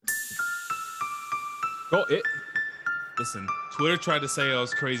Go it. Listen, Twitter tried to say I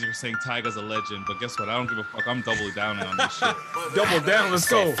was crazy for saying Tyga's a legend, but guess what? I don't give a fuck. I'm doubling down on this shit. Double down, let's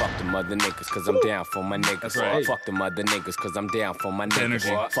go. Fuck them other niggas, cause I'm down for my niggas. That's right. Fuck them other niggas, cause I'm down for my Energy.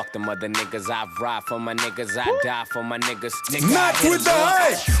 niggas. Fuck them other niggas, I ride for my niggas, I die for my niggas. Not with the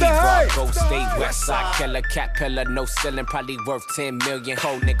hype, the hype. Go State, Westside Killer, Cat Pillar, no ceiling, probably worth 10 million.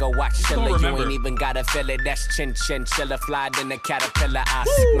 Cold nigga, watch chiller, you ain't even gotta feel it. That's chin chin, chiller, fly in the caterpillar. I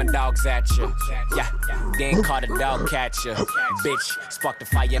sick my dogs at you. Yeah, they ain't caught a dog catcher. Bitch, spark the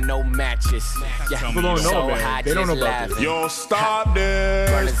fire, no matches. Yeah, People don't know, man. They don't know about this. Yo, stop this.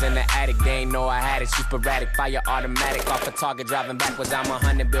 Burners in the attic, they ain't know I had it. Shoot sporadic, fire automatic. Off a target, driving backwards. I'm a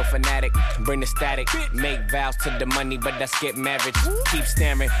 100 bill fanatic. Bring the static, make vows to the money, but that's get marriage. Keep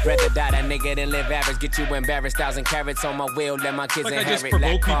staring, rather die that nigga than live average. Get you embarrassed, 1,000 carats on my wheel, let my kids Like I just inherit.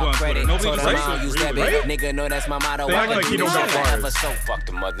 provoke people on Twitter. Nobody Told just them likes I don't it, use that really. bitch. Nigga know that's my motto. They I act can like do he don't this got forever. bars. So fuck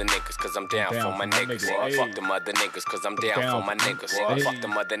them other niggas, cause I'm down for my niggas. Hey. Fuck them other niggas, cause I'm down for my niggas. Hey. Fuck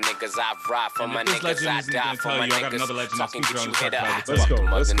them other niggas, I ride for And my if this niggas, legend I isn't die gonna for tell my you, I got another niggas. legend Talking that's get you future hit on up. the Let's Fuck go, them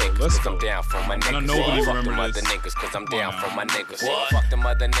let's other go, niggas, let's cause go. I'm down for my niggas. nobody Fuck them remember other this. niggas, cause I'm down for my niggas. Fuck them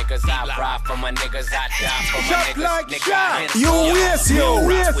other niggas, I ride for my niggas, I die for my Shot niggas. like Nigga, shot. I hit You some waste, y'all. yo,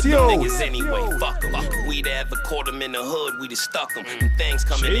 We rocks waste, with them yo. niggas anyway, fuck 'em. We'd ever caught them in the hood, we'd have stuck 'em. Things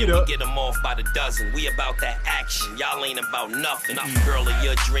coming Shade in, up. we get them off by the dozen. We about that action, y'all ain't about nothing. Girl of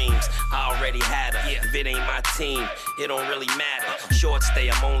your dreams, I already had her. If it ain't my team, it don't really matter. Short stay,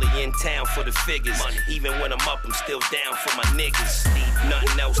 I'm only in town for the figures. Even when I'm up, I'm still down for my niggas.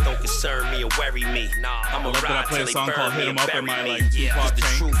 Nothing else don't concern me or worry me. I'm a love that I ride play till a they song burn called me Hit 'Em and Up in bury my, me. like, Yeah, 'cause Tupac the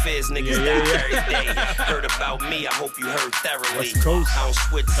tank. truth is, niggas Yeah, die yeah. every day. Heard about me, I hope you heard thoroughly. West Coast. I don't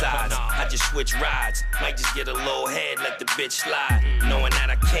switch sides, I just switch rides. Might just get a little head, let the bitch slide. Knowing that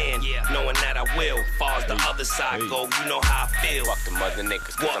I can, knowing that I will. Far as the other side go, you know how I feel. Fuck them other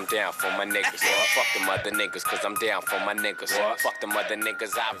niggas, cause I'm down for my niggas. Fuck them other niggas, cause I'm down for my niggas. Fuck them other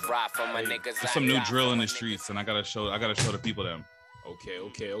niggas, I ride for my niggas. There's some new drill in the streets, and I gotta show the people them.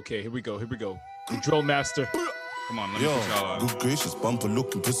 Okay. Here we go. The drill master. Come on, let me Yo, put y'all on. good gracious, bumper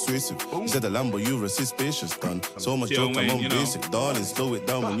looking persuasive. You said the Lambo, you resist spacious, done. So much Yo, joke, Wayne, I'm you on know. basic. Darling, slow it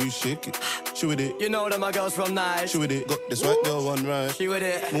down when you shake it. She with it, You know that my girls from nice. she with it. Got this right girl one right. She with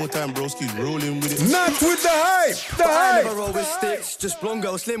it. More time, broski, rolling with it. Not with the hype, the I never hype. roll with sticks, just blonde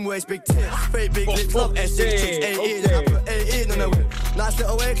girl, slim waist, big tits, fake big lips, love S6 chicks, 18, okay. I put 18 on the whip. Nice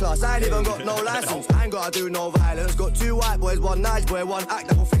little weight class, I ain't even got no license. I ain't gotta do no violence. Got 2 white boys, 1 nice boy, 1 act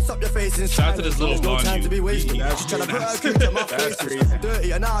that will fix up your face in Shout out to silence. this little There's no blonde time to be dude. wasted. That's She's tryna put her crazy. cute to my That's face. crazy.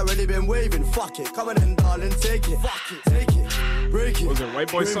 Dirty and I already been waving. Fuck it, come on in, darling, take it. Fuck it, take it, break it. Was it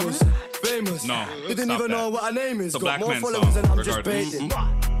White Boy Famous, Summer? famous. No, You didn't stop even that. know what her name is. It's a Got black more man followers song, than I'm just regardless. baiting. I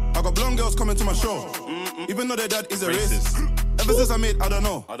got blonde girls coming to my show. Even though their dad is a racist. Ever since I made, I don't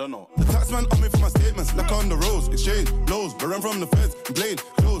know. The taxman on me for my statements, like on the roads, exchange blows, but run from the feds, blade,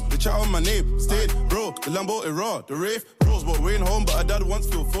 close, the chat on my name, stayed, bro, the Lambo is raw, the rave, rose, but Wayne home, but her dad wants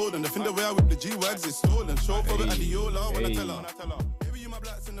feel fold, and the thing the way I whip the G-Wags is stolen, show for it at the Yola when I tell her, baby you my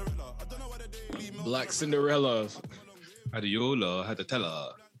black Cinderella, I don't know what they leave me. Black Cinderella. Adiola had to tell her.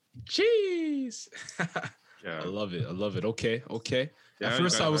 Cheese. Yeah. I love it. Okay. Yeah, At you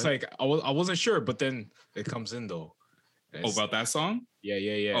first got I it was right. like, I wasn't sure, but then it comes in though. Oh, It's- about that song?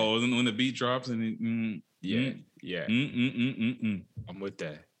 yeah. Oh, when the beat drops and it, Yeah. I'm with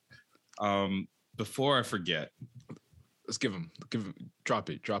that. Before I forget, Let's give him, drop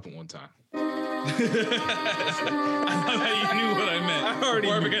it one time. I know that you knew what I meant. I already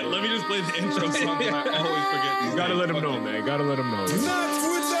Before I knew. forget, let me just play the intro song. I always forget. These You gotta days. let him Fuck know, it. man. Gotta let him know. Not with the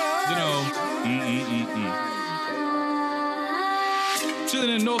You hype. know, chilling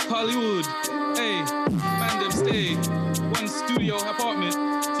in North Hollywood. Hey, man, them stay. One studio apartment,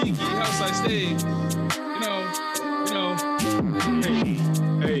 tiki house I stay. You know.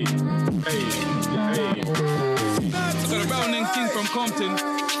 Hey. Got a rounding king from Compton.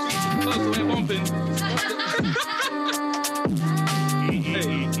 Close to bumping.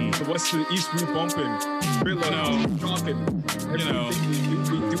 The west to the east, we bumping. Thriller, rocking. Everything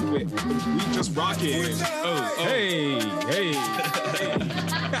we do it. We just rock it. Hey.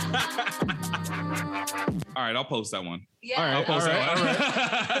 All right, I'll post that one. All I'll right. post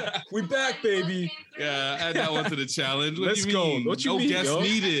that one. We back, baby. Yeah, add that one to the challenge. What Let's do you go. mean? What you no mean, guests yo?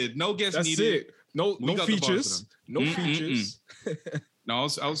 needed. No guests That's needed. it. No We got the bars features. for No them. features. No,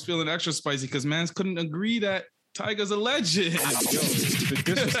 I was feeling extra spicy because mans couldn't agree that Tyga's a legend. The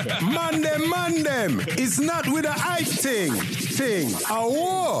disrespect. Man them. It's not with a hype thing. A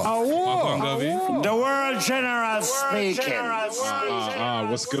war. Welcome, Govey. The world general speaking.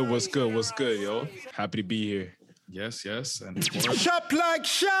 What's good, yo? Happy to be here. Yes. And of course, Shop like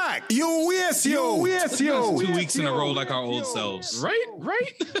Shaq. You waste you. that's 2 weeks in a row like our old selves.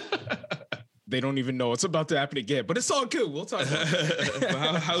 Right? They don't even know it's about to happen again, but it's all good. We'll talk about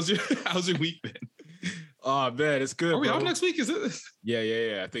it. How's your week been? Oh, man, it's good. Are we bro. off next week? Is it?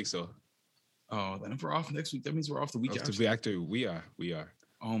 Yeah, I think so. Oh, then if we're off next week, that means we're off the week after. We are.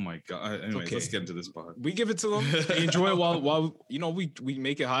 Oh my God. Anyways, okay. Let's get into this pod. We give it to them. They enjoy it while we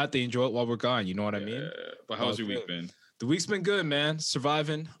make it hot. They enjoy it while we're gone. You know what I mean? But how's your week been? The week's been good, man.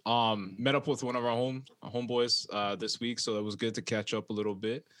 Surviving. Met up with one of our homeboys this week, so it was good to catch up a little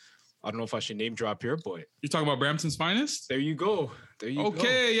bit. I don't know if I should name drop here, but You talking about Brampton's finest? there you go.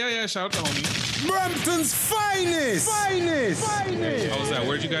 Okay, yeah. Shout out to homie. Brampton's finest. How was that?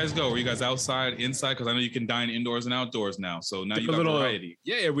 Where'd you guys go? Were you guys outside, inside? Because I know you can dine indoors and outdoors now. So now you got variety.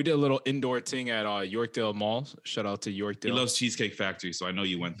 Yeah, we did a little indoor thing at Yorkdale Mall. Shout out to Yorkdale. He loves Cheesecake Factory, so I know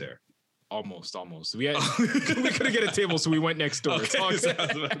you went there. Almost. We couldn't get a table, so we went next door. Okay,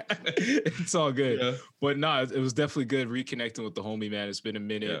 It's all good. Yeah. But no, it was definitely good reconnecting with the homie, man. It's been a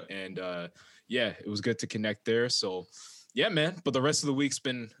minute, and it was good to connect there. So, yeah, man. But the rest of the week's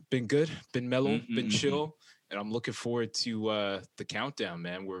been good, been mellow, been chill, and I'm looking forward to the countdown,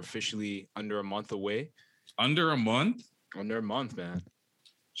 man. We're officially under a month away. Under a month? Under a month, man.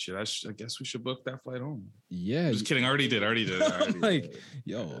 I guess we should book that flight home. Yeah. Just kidding. I already did. Like,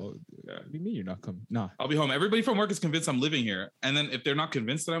 yo, what do you mean you're not coming? Nah. I'll be home. Everybody from work is convinced I'm living here. And then if they're not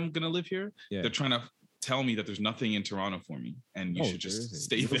convinced that I'm going to live here, they're trying to tell me that there's nothing in Toronto for me. And you should just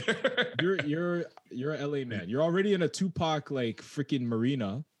stay there. You're a LA man. You're already in a Tupac, like, freaking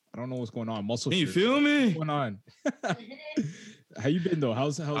marina. I don't know what's going on. Muscle. Can you feel me? What's going on? How you been, though?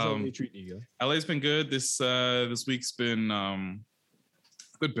 How's LA treating you? LA's been good. This week's been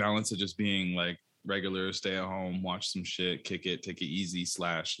good balance of just being like regular, stay at home, watch some shit, kick it, take it easy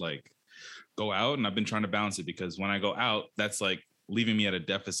 / like go out. And I've been trying to balance it because when I go out, that's like leaving me at a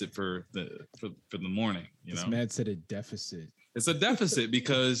deficit for the morning. This man said a deficit. It's a deficit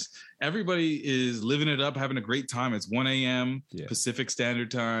because everybody is living it up, having a great time. It's 1 a.m. Pacific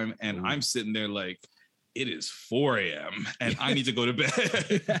Standard Time, and I'm sitting there like it is 4 a.m. and I need to go to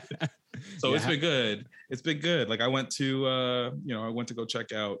bed. So it's been good. It's been good. Like I went to go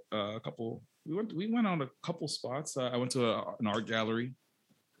check out a couple. We went on a couple spots. I went to an art gallery.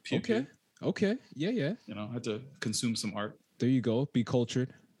 Okay. Yeah. I had to consume some art. There you go. Be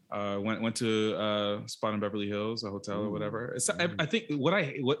cultured. Went to spot in Beverly Hills, a hotel or whatever. I think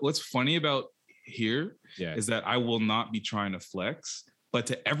what's funny about here is that I will not be trying to flex. But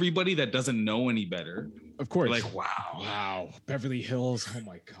to everybody that doesn't know any better, of course, like wow, Beverly Hills. Oh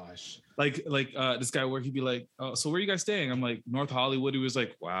my gosh. Like this guy where he'd be like, oh, so where are you guys staying? I'm like, North Hollywood. He was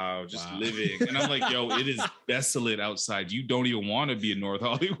like, wow, just living. And I'm like, yo, it is desolate outside. You don't even want to be in North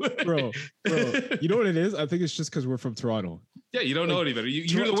Hollywood. Bro. You know what it is? I think it's just because we're from Toronto. Yeah, you don't know any better. You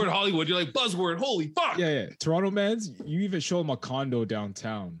hear the word Hollywood, you're like, buzzword, holy fuck. Yeah. Toronto mans, you even show them a condo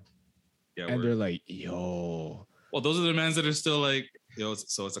downtown. Yeah, and they're like, yo. Well, those are the mans that are still like, yo,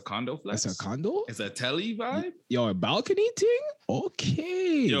 so it's a condo flex? That's a condo? It's a telly vibe? Yo, a balcony thing?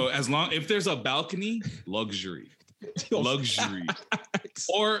 Okay. Yo, if there's a balcony, luxury. Luxury.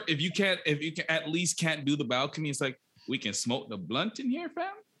 Or if you at least can't do the balcony, it's like, we can smoke the blunt in here,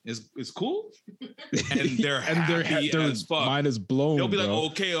 fam? It's cool. And they're happy as fuck. Mine is blown. They'll be like,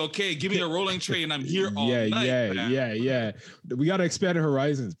 bro. okay, give me a rolling tray and I'm here all night. Yeah. We gotta expand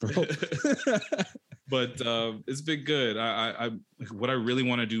horizons, bro. But it's been good. I what I really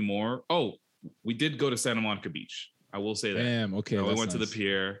want to do more. Oh, we did go to Santa Monica Beach. I will say that. Damn, okay. We went to the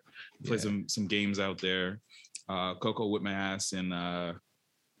pier, played some games out there. Coco whipped my ass in air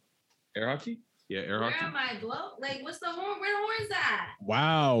hockey. Yeah, air hockey. Where am I blow? Like, what's the horn? Where the horn's at?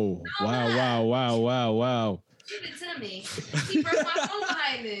 Wow. Give it to me. He broke my phone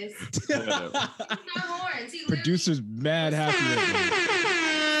behind this. No horns. Producer's mad happy right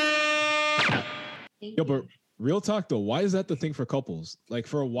now. Yo, but real talk though, why is that the thing for couples? Like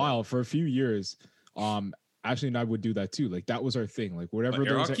for a while, for a few years, Ashley and I would do that too. Like that was our thing. Like whatever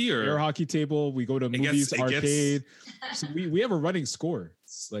there was an air hockey table, we go to movies, arcade. So we have a running score.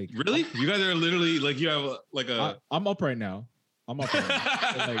 It's like really? You guys are literally like you have like a. I'm up right now. But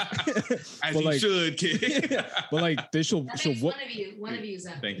as you should, kid. But like she'll whip one of you's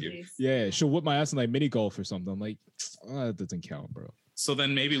up. Thank you. Please. Yeah, she'll whip my ass in like mini golf or something. I'm like, that doesn't count, bro. So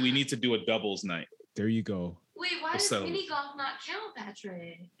then maybe we need to do a doubles night. There you go. Wait, why does mini golf not count,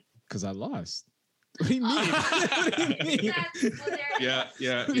 Patrick? Because I lost. What do you mean? What do you mean? Yeah.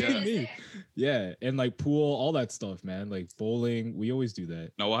 What do you mean? Yeah, and like pool, all that stuff, man. Like bowling, we always do that.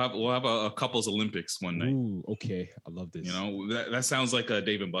 No, we'll have a couples Olympics one night. Ooh, okay, I love this. You know, that sounds like a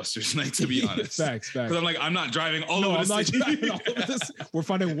Dave and Buster's night, to be honest. Facts. Because I'm like, I'm not driving all over the city. Driving all over this. We're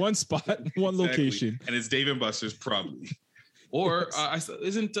finding one spot, one location, and it's Dave and Buster's probably. Or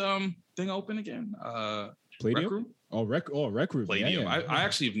isn't thing open again? Palladium? Rec Room? Rec Room. Palladium. Yeah. I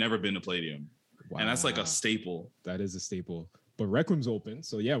actually have never been to Palladium. Wow. And that's like a staple. That is a staple. But Rec Room's open.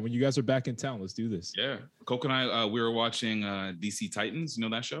 So yeah, when you guys are back in town, let's do this. Yeah. Coco and I, we were watching DC Titans. You know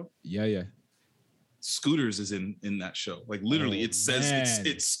that show? Yeah. Scooters is in that show. Like literally, it says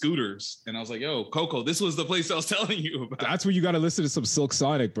it's Scooters. And I was like, yo, Coco, this was the place I was telling you about. That's where you got to listen to some Silk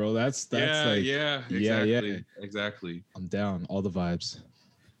Sonic, bro. That's exactly. I'm down. All the vibes.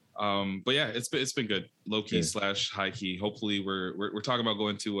 But yeah, it's been good. Low key / high key. Hopefully, we're talking about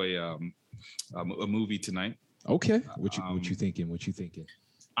going to a movie tonight. Okay. What you thinking? What you thinking?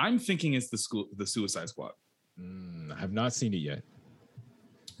 I'm thinking it's the Suicide Squad. I have not seen it yet.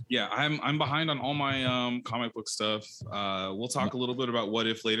 Yeah, I'm behind on all my comic book stuff. We'll talk a little bit about What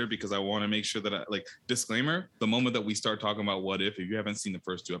If later because I want to make sure that disclaimer, the moment that we start talking about What If you haven't seen the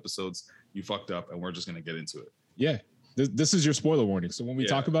first 2 episodes, you fucked up and we're just going to get into it. Yeah. This is your spoiler warning. So when we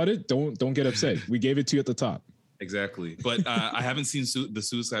talk about it, don't get upset. We gave it to you at the top. Exactly. But I haven't seen the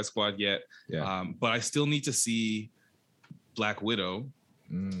Suicide Squad yet. Yeah. But I still need to see Black Widow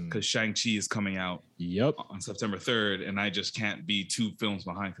because Shang-Chi is coming out on September 3rd. And I just can't be 2 films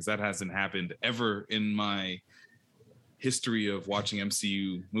behind because that hasn't happened ever in my history of watching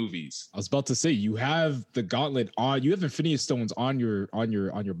MCU movies. I was about to say, you have the gauntlet on, you have Infinity Stones on your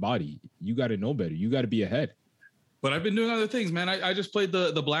body. You got to know better. You got to be ahead. But I've been doing other things, man. I just played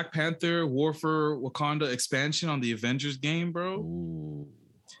the Black Panther War for Wakanda expansion on the Avengers game, bro. Ooh.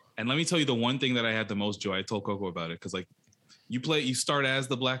 And let me tell you the one thing that I had the most joy. I told Coco about it because you start as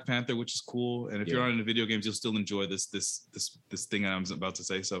the Black Panther, which is cool. And if you're on the video games, you'll still enjoy this thing that I'm about to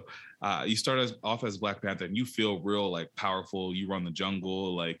say. So you start off as Black Panther and you feel real powerful. You run the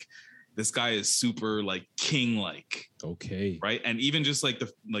jungle. This guy is super king-like. Okay. Right. And even just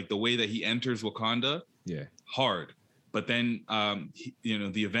the way that he enters Wakanda. Yeah. Hard. But then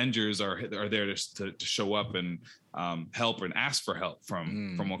the Avengers are there to show up and help and ask for help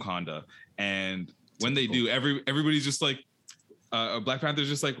from Wakanda. And when they do, everybody's just Black Panther's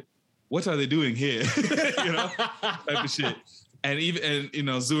just what are they doing here? Type of shit. And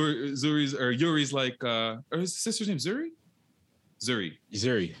Yuri's or his sister's name Zuri? Zuri.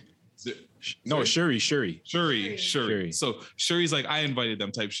 No, Shuri. So Shuri's I invited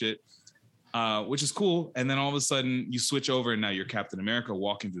them type shit. Which is cool. And then all of a sudden you switch over and now you're Captain America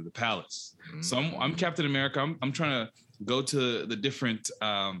walking through the palace. So I'm Captain America. I'm trying to go to the different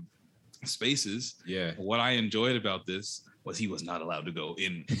spaces. Yeah. What I enjoyed about this was he was not allowed to go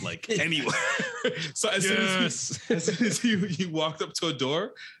in anywhere. So as soon as he walked up to a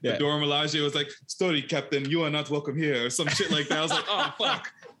door, the Dora Milaje was "Story, Captain, you are not welcome here," or some shit like that. I was like, oh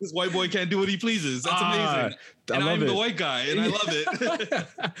fuck. This white boy can't do what he pleases. That's amazing. And I'm the white guy, and I love it.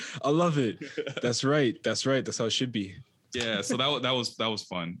 I love it. That's right. That's how it should be. Yeah. So that was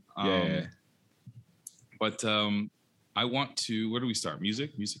fun. Yeah. But I want to. Where do we start?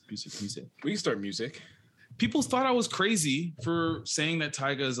 Music. We can start music. People thought I was crazy for saying that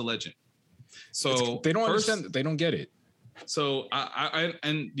Tyga is a legend. So they don't understand. They don't get it. So I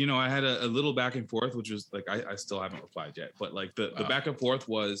had a little back and forth, which was I still haven't replied yet, but the back and forth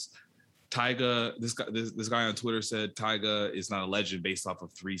was Tyga. This guy on Twitter said Tyga is not a legend based off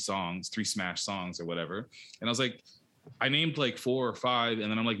of 3 smash songs or whatever, and I was like, I named 4 or 5,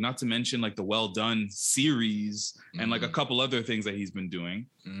 and then I'm not to mention the Well Done series and a couple other things that he's been doing.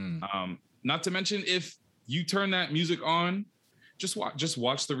 Not to mention if you turn that music on, just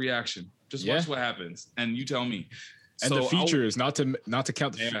watch the reaction, watch what happens, and you tell me. And so the features, not to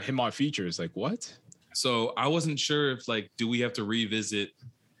count him on features, what? So I wasn't sure if do we have to revisit?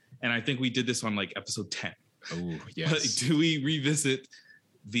 And I think we did this on episode 10. Oh yes. Do we revisit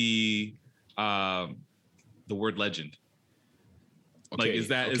the word legend? Okay. Is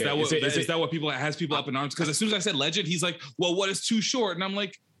that what people has people up in arms? Because as soon as I said legend, he's like, well, what is Too Short? And I'm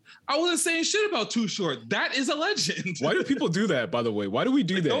like, I wasn't saying shit about Too Short. That is a legend. Why do people do that, by the way? Why do we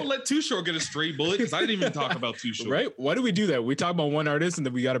do that? Don't let Too Short get a straight bullet because I didn't even talk about Too Short. Right? Why do we do that? We talk about one artist and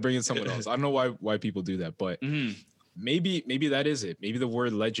then we got to bring in someone else. I don't know why people do that, but maybe that is it. Maybe the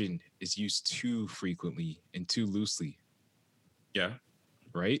word legend is used too frequently and too loosely. Yeah.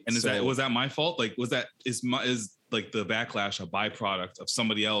 Right? And was that my fault? Is the backlash a byproduct of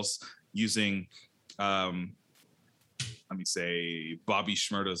somebody else using let me say Bobby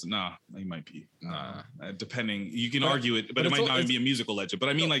Shmurda's. Nah, he might be. Depending, you can argue it, but it might not be a musical legend. But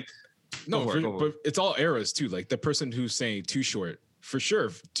I mean, No, but it's all eras too. Like the person who's saying Too Short, for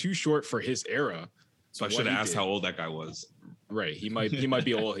sure, Too Short for his era. So I should have asked how old that guy was. Right, he might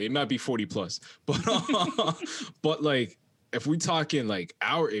be old. He might be 40 plus. But like if we talking like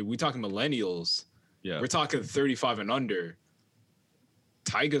we talking millennials, we're talking 35 and under.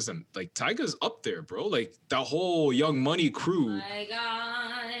 Tyga's up there, bro. Like that whole Young Money crew. My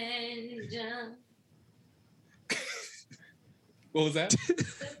God. What was that? The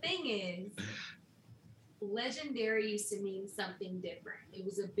thing is, legendary used to mean something different. It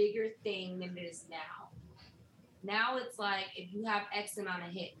was a bigger thing than it is now. Now it's like if you have X amount of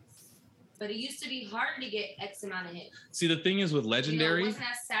hits. But it used to be harder to get X amount of hits. See, the thing is with legendary, it wasn't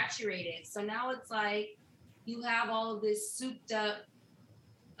as saturated. So now it's like you have all of this souped up,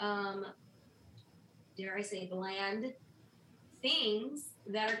 dare I say, bland things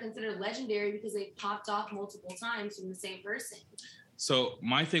that are considered legendary because they popped off multiple times from the same person. So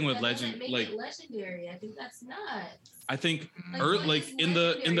my thing with it legendary. I think that's nuts. I think in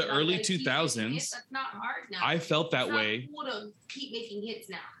the early 2000s, that's not hard now. I felt that it's way. Not cool to keep making hits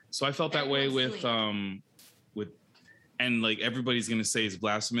now. So I felt that way with and like everybody's gonna say it's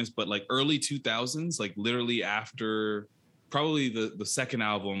blasphemous, but like early 2000s, like literally after probably the second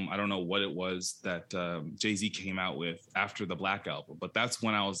album, I don't know what it was that Jay-Z came out with after the Black Album, but that's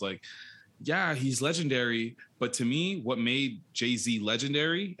when I was like, yeah, he's legendary. But to me, what made Jay-Z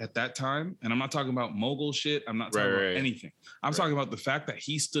legendary at that time, and I'm not talking about mogul shit, I'm not talking about anything. I'm talking about the fact that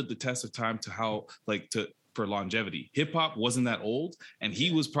he stood the test of time for longevity. Hip hop wasn't that old, and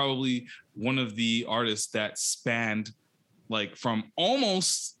he was probably one of the artists that spanned like from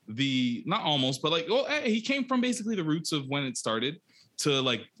he came from basically the roots of when it started to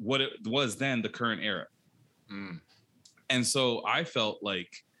like what it was then, the current era. And so I felt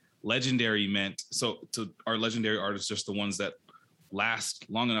like legendary meant, so to our legendary artists, just the ones that last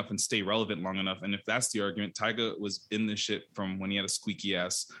long enough and stay relevant long enough. And if that's the argument, Tyga was in this shit from when he had a squeaky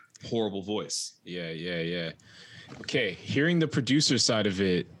ass, horrible voice. Yeah. Okay, hearing the producer side of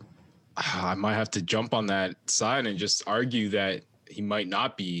it, I might have to jump on that side and just argue that he might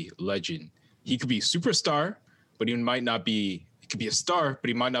not be legend. He could be superstar, but he might not be. He could be a star, but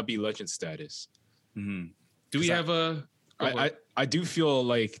he might not be legend status. Mm-hmm. Do we have a? I do feel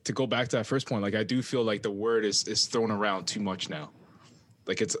like, to go back to that first point, like I do feel like the word is thrown around too much now.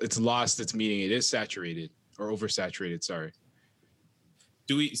 Like it's lost its meaning. It is saturated or oversaturated. Sorry.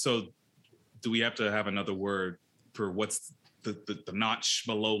 Do we have to have another word for what's the notch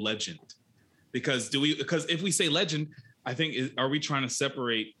below legend? Because if we say legend, I think, are we trying to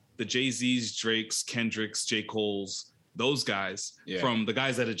separate the Jay-Z's, Drake's, Kendrick's, J. Cole's, those guys from the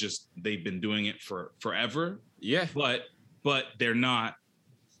guys that they've been doing it for forever? Yeah. But they're not,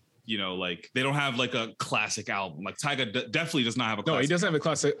 like they don't have like a classic album. Like Tyga definitely does not have a classic. No, he doesn't have a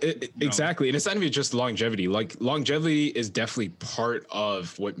classic. Exactly. And it's not even just longevity. Like longevity is definitely part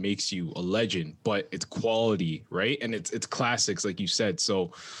of what makes you a legend, but it's quality, right? And it's classics, like you said.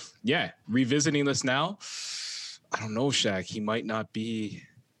 So yeah, revisiting this now, I don't know, Shaq. He might not be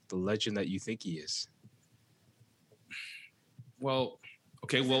the legend that you think he is. Well,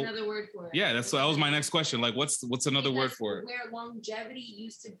 okay, What's another word for it? Yeah, that was my next question. Like, what's another word for it? Where longevity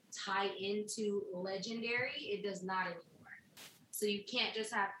used to tie into legendary, it does not anymore. So you can't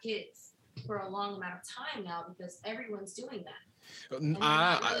just have hits for a long amount of time now because everyone's doing that. And they're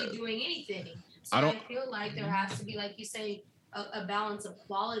not really doing anything. So I feel like there has to be, like you say, a balance of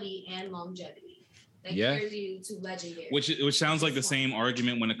quality and longevity that carries you to legendary. Which sounds like the same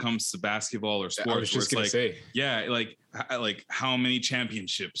argument when it comes to basketball or sports. I was just gonna say, like how many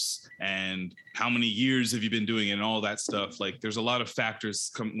championships and how many years have you been doing it and all that stuff. Like there's a lot of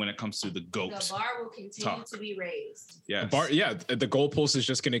factors when it comes to the GOAT. The bar will continue to be raised. Yeah, the goalpost is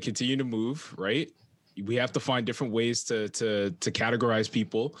just going to continue to move, right? We have to find different ways to categorize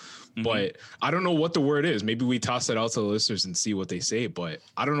people, but I don't know what the word is. Maybe we toss it out to the listeners and see what they say, but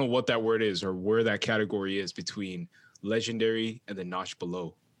I don't know what that word is or where that category is between legendary and the notch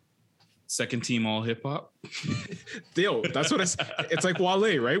below. Second team all hip hop. Deal. That's what it's like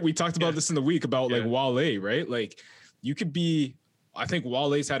Wale, right? We talked about this in the week about like Wale, right? Like you could be, I think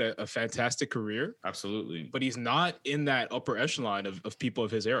Wale's had a fantastic career. Absolutely. But he's not in that upper echelon of people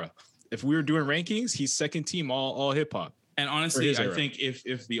of his era. If we were doing rankings, he's second team all hip hop. And honestly, I think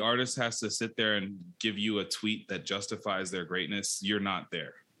if the artist has to sit there and give you a tweet that justifies their greatness, you're not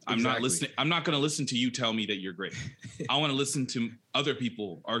there. I'm not listening. I'm not going to listen to you tell me that you're great. I want to listen to other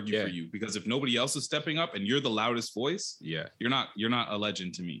people argue for you, because if nobody else is stepping up and you're the loudest voice, you're not a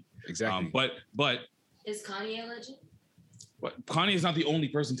legend to me. Exactly. But is Kanye a legend? What? Kanye is not the only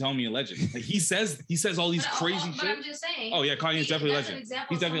person telling me a legend. Like, he says all these crazy shit. I'm just saying. Oh yeah, Kanye is definitely a legend.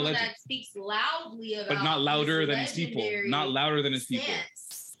 He's definitely a legend. That speaks loudly about, but not louder than his people. Not louder than his people.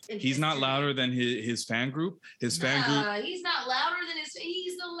 He's not louder than his fan group. His fan group. He's not louder than his.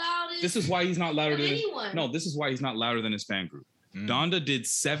 He's the loudest. This is why he's not louder than anyone. No, this is why he's not louder than his fan group. Donda did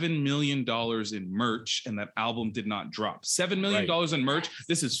 $7 million in merch, and that album did not drop. $7 million in merch. Yes.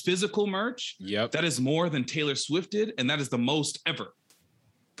 This is physical merch. Yep. That is more than Taylor Swift did, and that is the most ever.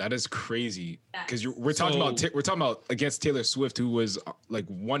 That is crazy. Because we're talking about against Taylor Swift, who was like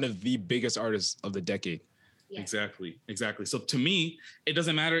one of the biggest artists of the decade. Yes. Exactly. So to me, it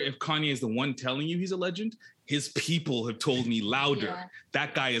doesn't matter if Kanye is the one telling you he's a legend. His people have told me louder. Yeah.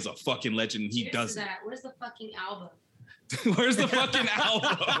 That guy is a fucking legend. He doesn't. Where's the fucking album? Where's the fucking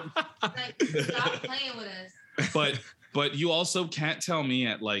album? Like, stop playing with us. But you also can't tell me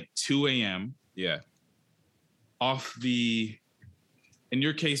at like 2 a.m. Yeah. In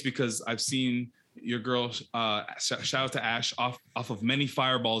your case, because I've seen your girl, shout out to Ash, off of many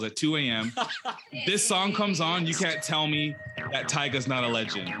fireballs at 2 a.m. This song comes on. You can't tell me that Tyga's not a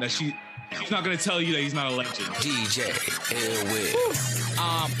legend. That she's not gonna tell you that he's not a legend. DJ Airway. Come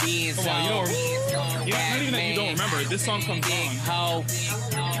on, not even that you don't remember. This song comes on.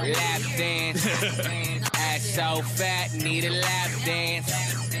 Lap dance. Ass so fat, need a lap dance.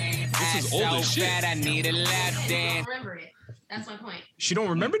 This is old as shit. Fat, I need a lap dance. Remember it. That's my point. She don't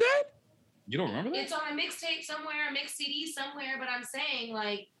remember that? You don't remember that? It's on a mixtape somewhere, a mix CD somewhere, but I'm saying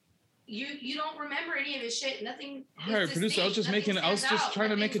like you don't remember any of his shit. Nothing. All right, producer, I was just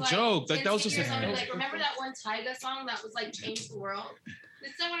trying to make a joke. Like that was just like remember that one Tyga song that was like changed the world?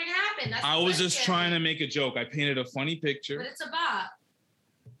 It's not gonna happen. I was just trying to make a joke. I painted a funny picture. But it's a bop.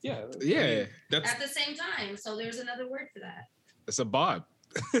 Yeah. That's at the same time. So there's another word for that. It's a bob.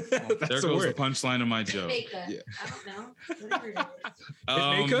 There goes the punchline of my joke. Yeah. I don't know. Whatever it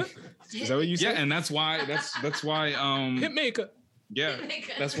is. Is that what you said? Yeah, and that's why Hitmaker. Yeah.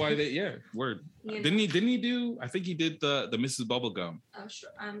 That's why word. Yeah. Didn't he do I think he did the Mrs. Bubblegum.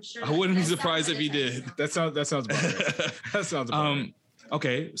 I'm sure. I wouldn't be surprised if he did. That sounds about right. That sounds about right.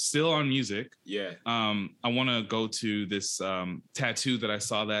 Okay, still on music. Yeah. I want to go to this tattoo that I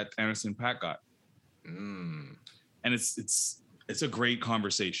saw that Anderson .Paak got. And it's a great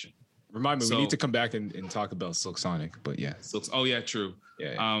conversation. Remind me, we need to come back and talk about Silk Sonic, but yeah. Oh yeah, true.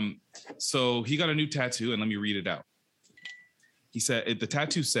 Yeah. So he got a new tattoo, and let me read it out. He said, the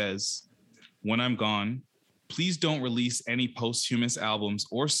tattoo says, "When I'm gone, please don't release any posthumous albums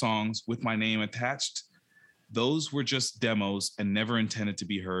or songs with my name attached. Those were just demos and never intended to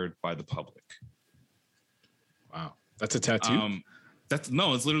be heard by the public." Wow. That's a tattoo? It's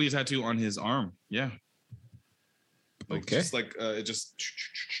literally a tattoo on his arm. Yeah. Like, okay. Just like it just.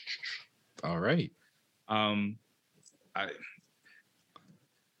 All right. How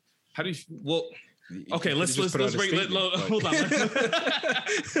do you? Well, okay. Let's break. Hold on.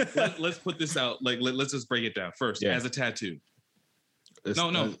 Let's put this out. Like let's just break it down first as a tattoo.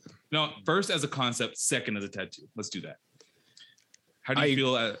 No. First as a concept. Second as a tattoo. Let's do that. How do you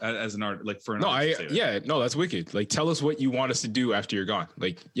feel as an artist? Like for an artist? That's wicked. Like, tell us what you want us to do after you're gone.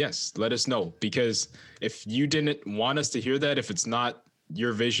 Like, yes, let us know, because if you didn't want us to hear that, if it's not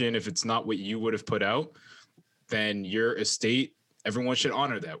your vision, if it's not what you would have put out, then your estate, everyone should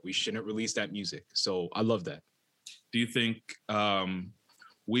honor that. We shouldn't release that music. So I love that. Do you think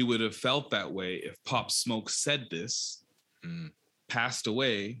we would have felt that way if Pop Smoke said this, passed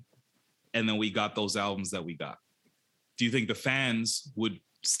away, and then we got those albums that we got? Do you think the fans would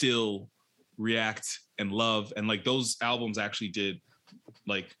still react and love? And like those albums actually did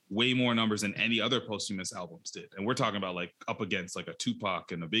like way more numbers than any other posthumous albums did. And we're talking about like up against like a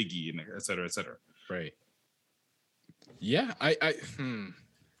Tupac and a Biggie and et cetera, et cetera. Right. Yeah.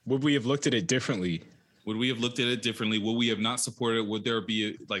 Would we have looked at it differently? Would we have looked at it differently? Would we have not supported it? Would there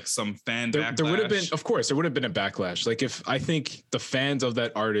be like some fan backlash? There would have been, of course, there would have been a backlash. Like if I think the fans of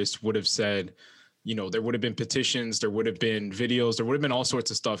that artist would have said, you know, there would have been petitions, there would have been videos, there would have been all sorts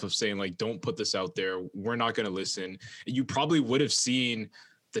of stuff of saying like, don't put this out there. We're not going to listen. You probably would have seen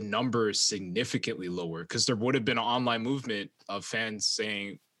the numbers significantly lower because there would have been an online movement of fans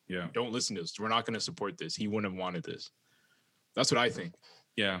saying, don't listen to this. We're not going to support this. He wouldn't have wanted this. That's what I think.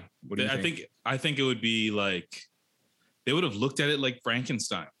 Yeah. I think it would be like, they would have looked at it like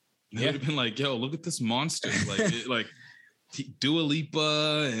Frankenstein. They would have been like, yo, look at this monster. Like Dua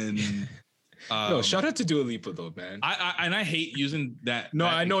Lipa and... no, shout out to Dua Lipa though, man. I hate using that. No,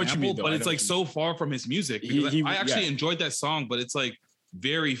 I know example, what you mean, though. But it's like so far from his music. I actually enjoyed that song, but it's like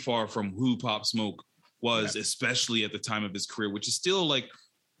very far from who Pop Smoke was, especially at the time of his career, which is still like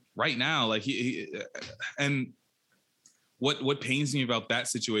right now. Like he and what pains me about that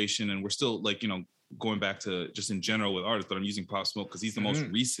situation, and we're still like, you know, going back to just in general with artists, but I'm using Pop Smoke because he's the most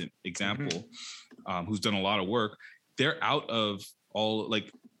recent example, who's done a lot of work. They're out of all,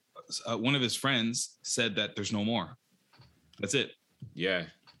 like, one of his friends said that there's no more. That's it. Yeah.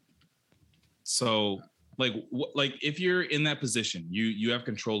 So like if you're in that position, you have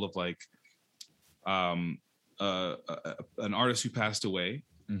control of like an artist who passed away,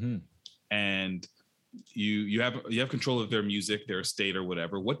 and you have control of their music, their estate or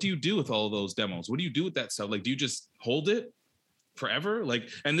whatever. What do you do with all of those demos? What do you do with that stuff? Like, do you just hold it forever? Like,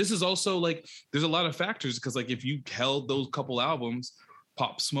 and this is also like, there's a lot of factors, because like if you held those couple albums,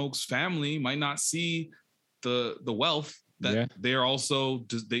 Pop Smoke's family might not see the wealth that they're also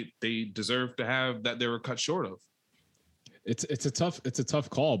they deserve to have, that they were cut short of. It's a tough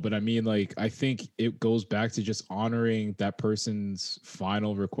call, but I mean, like, I think it goes back to just honoring that person's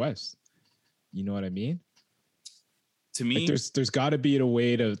final request. You know what I mean? To me, like there's got to be a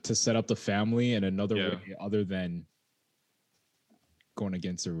way to set up the family in another way other than going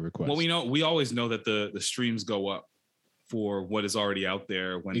against a request. Well, we always know that the streams go up for what is already out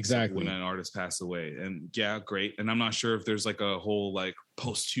there when an artist passes away. And yeah, great. And I'm not sure if there's like a whole like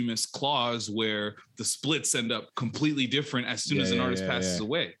posthumous clause where the splits end up completely different as soon as an artist passes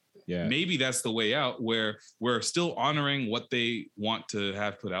away. Yeah. Maybe that's the way out, where we're still honoring what they want to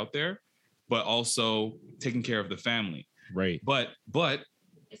have put out there, but also taking care of the family. Right. But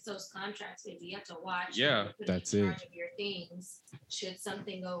it's those contracts, baby. You have to watch. Yeah, that's it. Of your things, should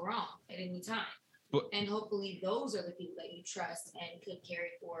something go wrong at any time. And hopefully those are the people that you trust and could carry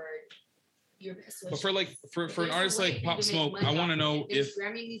forward your best wishes. But for an artist like Pop Smoke, I want to know if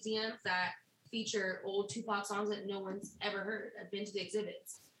Grammy museums that feature old Tupac songs that no one's ever heard. I've been to the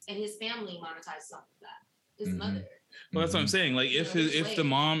exhibits, and his family monetized off of that. His mother. Well, that's what I'm saying. Like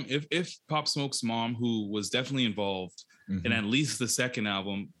if Pop Smoke's mom, who was definitely involved in at least the second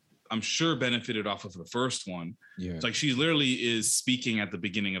album, I'm sure benefited off of the first one. Yeah. It's like she literally is speaking at the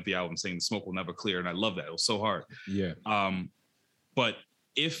beginning of the album saying the smoke will never clear. And I love that. It was so hard. Yeah. But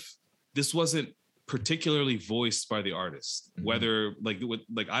if this wasn't particularly voiced by the artist, whether like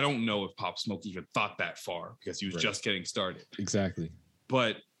I don't know if Pop Smoke even thought that far, because he was just getting started. Exactly.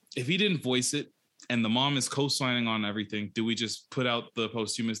 But if he didn't voice it and the mom is co-signing on everything, do we just put out the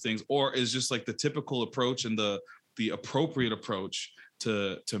posthumous things? Or is just like the typical approach and the appropriate approach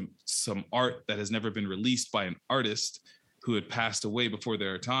to some art that has never been released by an artist who had passed away before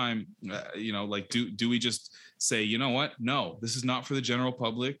their time, like do we just say, you know what? No, this is not for the general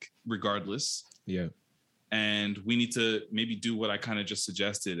public regardless. Yeah. And we need to maybe do what I kind of just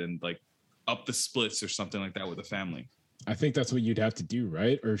suggested and like up the splits or something like that with the family. I think that's what you'd have to do,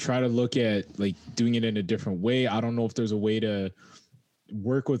 right? Or try to look at like doing it in a different way. I don't know if there's a way to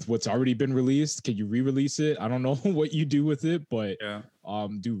work with what's already been released. Can you re-release it? I don't know what you do with it, but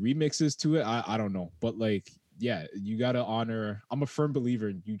do remixes to it. I don't know, but like, yeah, you got to honor. I'm a firm believer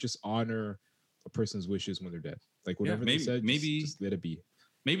in you just honor a person's wishes when they're dead. Like whatever they said, just let it be.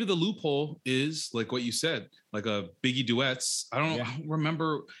 Maybe the loophole is like what you said, like a Biggie duets. I don't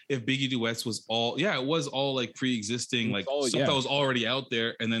remember if Biggie duets was all. Yeah, it was all like pre-existing, like stuff that was already out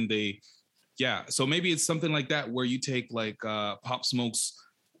there, and then they. Yeah, so maybe it's something like that where you take like Pop Smoke's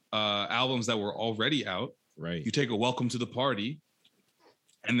albums that were already out. Right. You take a Welcome to the Party,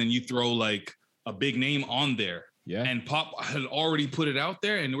 and then you throw like a big name on there. Yeah. And Pop had already put it out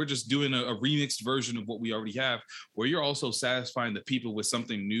there, and we're just doing a remixed version of what we already have, where you're also satisfying the people with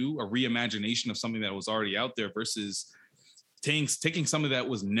something new, a reimagination of something that was already out there versus taking something that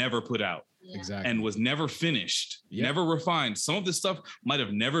was never put out. Exactly. And was never finished, never refined. Some of this stuff might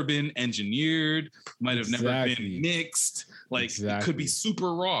have never been engineered, might have never been mixed. Like it could be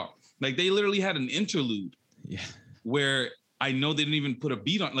super raw. Like they literally had an interlude where I know they didn't even put a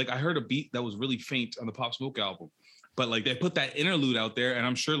beat on. Like I heard a beat that was really faint on the Pop Smoke album, but like they put that interlude out there, and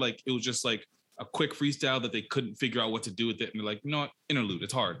I'm sure like it was just like a quick freestyle that they couldn't figure out what to do with it. And they're like, you know what, interlude,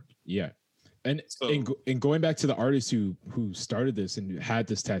 it's hard. Yeah. And going back to the artist who started this and had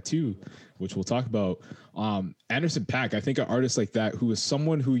this tattoo, which we'll talk about, Anderson .Paak, I think an artist like that who is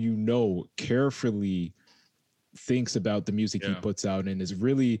someone who carefully thinks about the music he puts out and is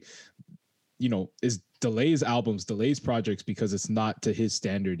really, delays albums, delays projects because it's not to his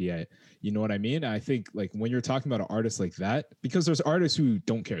standard yet. You know what I mean? I think like when you're talking about an artist like that, because there's artists who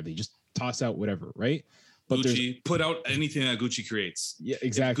don't care, they just toss out whatever, right? But Gucci put out anything that Gucci creates. Yeah,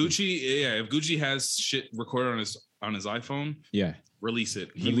 exactly. If Gucci has shit recorded on his iPhone, release it.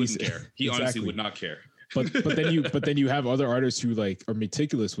 He wouldn't care. He honestly would not care. But then you have other artists who like are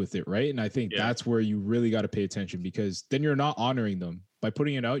meticulous with it, right? And I think that's where you really got to pay attention, because then you're not honoring them. by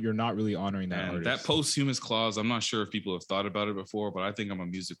putting it out, you're not really honoring that And artist. that posthumous clause, I'm not sure if people have thought about it before, but I think I'm a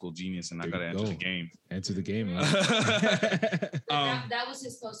musical genius and I got to enter the game. Enter the game. That was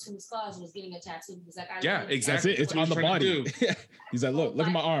his posthumous clause, was getting a tattoo. He's like, exactly. It's on the body. He's like, look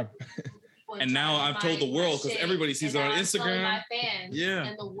at my arm. And now I've told the world, because everybody sees it on Instagram. My fans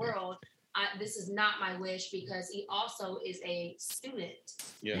and the world, this is not my wish, because he also is a student.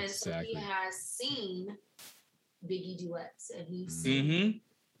 Yeah, and so he has seen Biggie duets, and he's seen,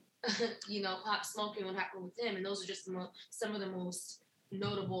 Pop Smoke and what happened with him, and those are just some of the most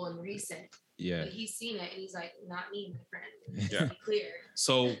notable and recent. Yeah, but he's seen it, and he's like, not me, my friend. Yeah, clear.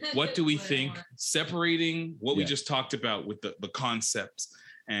 So, what do we think? Separating what we just talked about with the concepts,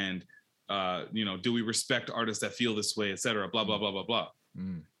 and do we respect artists that feel this way, etc. Blah blah blah blah blah.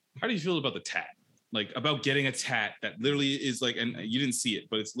 How do you feel about the tat? Like about getting a tat that literally is like, and you didn't see it,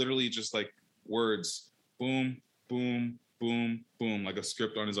 but it's literally just like words, boom, boom, boom, boom, like a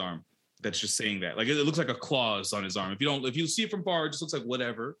script on his arm. That's just saying that. Like it looks like a clause on his arm. If you see it from far, it just looks like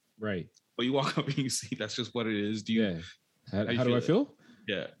whatever. Right. But you walk up and you see that's just what it is. Do you? Yeah. How do I feel?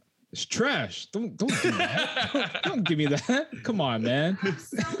 Yeah. It's trash. Don't give me that. Don't give me that. Come on, man. I'm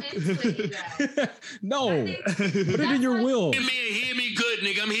so into it, you guys. No. Put it in your will. Hear me good,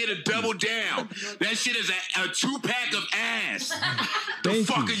 nigga. I'm here to double down. That shit is a 2-pack of ass. The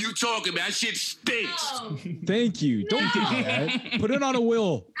fuck are you talking about? That shit stinks. No. Thank you. Don't give me that. Put it on a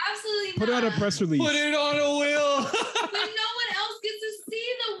will. Absolutely Put it on a press release. Put it on a will. But no one else gets to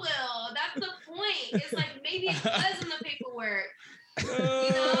see the will. That's the point. It's like maybe it was in the paperwork.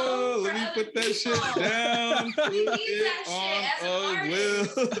 Let me put that shit down. We need that shit as an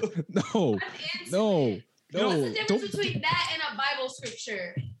artist. No. What's the difference between that and a Bible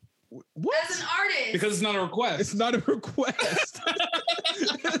scripture? What? As an artist. Because it's not a request. It's not a request.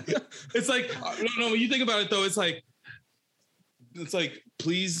 It's like, no, when you think about it though, it's like,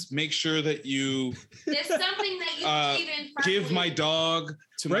 please make sure that you there's something that you believe in. Give my dog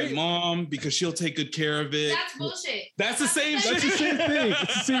to my mom because she'll take good care of it. That's bullshit. That's the same shit. That's the same thing.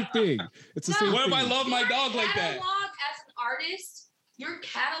 It's the same thing. It's the same thing. What if I love my dog like that? Your catalog as an artist, your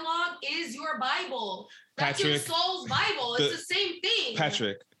catalog is your Bible. That's Patrick, your soul's Bible. It's the same thing.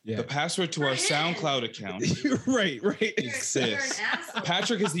 Patrick, the password to our SoundCloud account right exists.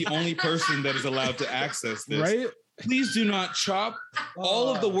 Patrick is the only person that is allowed to access this. Right? Please do not chop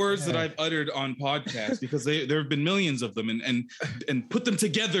all of the words that I've uttered on podcasts, because there have been millions of them, and put them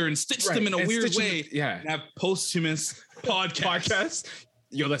together and stitch them in a weird way. And have posthumous podcasts.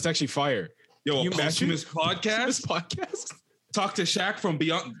 Yo, that's actually fire. Yo, a posthumous podcast. Talk to Shaq from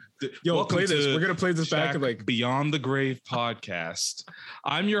Beyond. Yo, play this. We're gonna play this Shaq back in like Beyond the Grave podcast.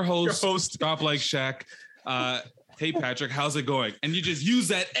 I'm your host. Drop Like Shaq. Hey Patrick, how's it going? And you just use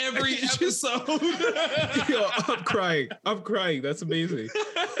that every episode. Yo, I'm crying. That's amazing.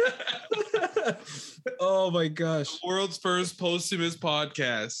 Oh my gosh. World's first posthumous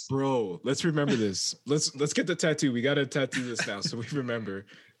podcast. Bro, let's remember this. Let's get the tattoo. We gotta tattoo this now so we remember.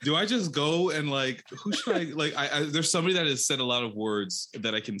 Do I just go and like, who should I like? There's somebody that has said a lot of words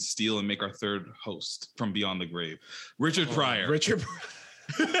that I can steal and make our third host from Beyond the Grave. Richard Pryor.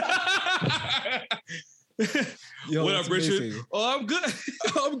 Yo, what up, Richard? Amazing. Oh, I'm good.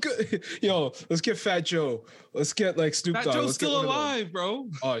 I'm good. Yo, let's get Fat Joe. Let's get like Snoop Dogg. Fat Joe's still alive, bro.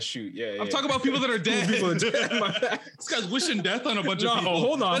 Oh shout, yeah. I'm talking about people that are dead. This guy's wishing death on a bunch of people.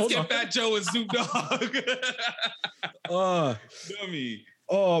 Hold on. Let's get Fat Joe and Snoop Dogg. Dummy.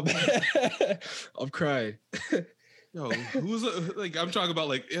 Oh man, I'm crying. Yo, who's like? I'm talking about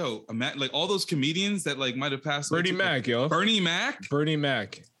like, like all those comedians that like might have passed. Bernie Mac, yo. Bernie Mac.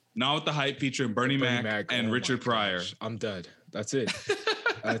 Not with the Hype featuring Bernie Mac and Richard Pryor. Gosh, I'm dead. That's it.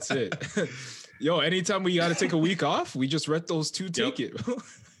 That's it. Yo, anytime we got to take a week off, we just rent those two tickets.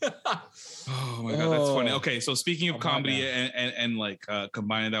 Oh my God, that's funny. Okay, so speaking of comedy and like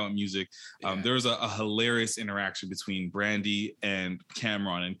combining that with music, there was a hilarious interaction between Brandy and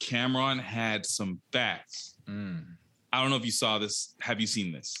Cameron had some facts. I don't know if you saw this. Have you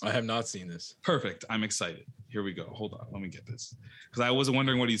seen this? I have not seen this. Perfect. I'm excited. Here we go. Hold on. Let me get this. Because I wasn't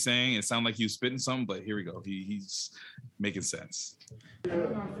wondering what he's saying. It sounded like he was spitting something, but here we go. He's making sense.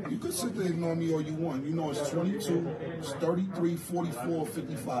 You can sit there and ignore me all you want. You know it's 22, it's 33, 44,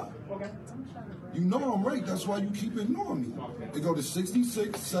 55. You know I'm right. That's why you keep ignoring me. They go to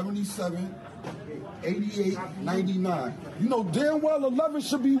 66, 77, 88, 99. You know damn well 11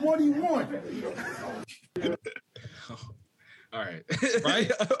 should be what he want. All right. Right?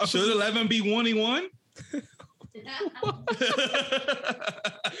 Should 11 be 1-1?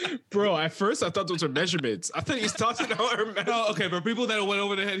 Bro, at first I thought those were measurements. I thought he was talking about her mouth. No, okay, for people that went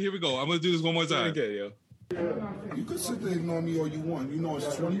over the head, here we go. I'm gonna do this one more time. Okay, yo. You can sit there and ignore me all you want. You know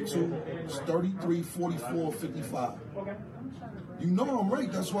it's 22, it's 33, 44, 55. You know I'm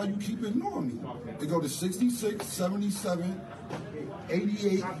right. That's why you keep ignoring me. They go to 66, 77,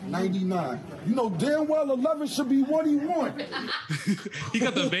 88, 99. You know damn well 11 should be what he want. He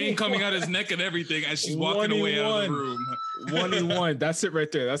got the vein coming out his neck and everything as she's walking away out of the room. 1E1. That's it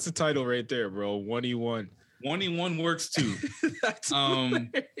right there. That's the title right there, bro. 1E1. 1E1 works too. That's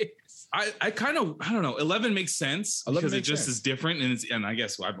I kind of, I don't know. 11 makes sense because it just is different. And I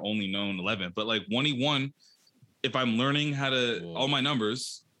guess I've only known 11, but like 1E1, if I'm learning how to, all my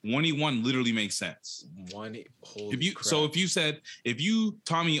numbers, 1E1 literally makes sense. If you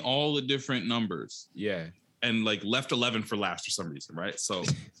taught me all the different numbers. Yeah. And like left 11 for last for some reason, right? So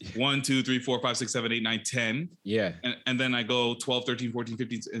 1, 2, 3, 4, 5, 6, 7, 8, 9, 10. Yeah. And then I go 12, 13, 14,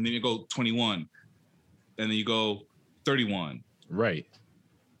 15, and then you go 21. And then you go 31. Right.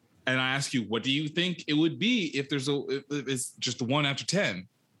 And I ask you, what do you think it would be if it's just the one after 10?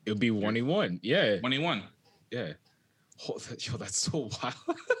 It would be 1E1. Yeah. 1E1. Yeah. Oh, yo, that's so wild.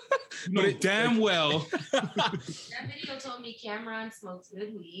 No, damn well. That video told me Cameron smokes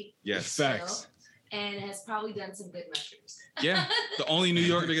good weed. Yes. Facts. And has probably done some good measures. Yeah. The only New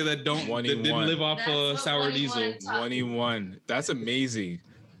York nigga that didn't live off sour diesel. 1E1. That's amazing.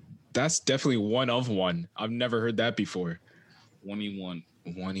 That's definitely one of one. I've never heard that before. 1E1.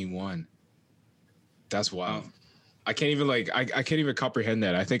 1E1. That's wild. I can't even I can't even comprehend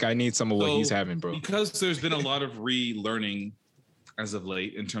that. I think I need some of what he's having, bro. Because there's been a lot of relearning as of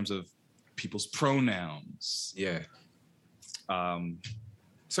late in terms of people's pronouns. Yeah.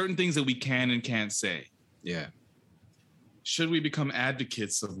 Certain things that we can and can't say. Yeah. Should we become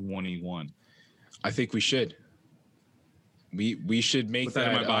advocates of 1E1? I think we should. We should make Put that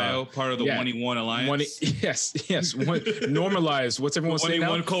in my bio, part of the 1E1 Alliance. Yes. Normalize. What's everyone saying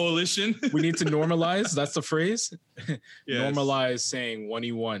now? 1E1 Coalition. We need to normalize. That's the phrase. Yes. Normalize saying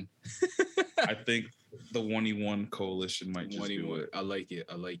 1E1. I think the 1E1 Coalition might just do it. I like it.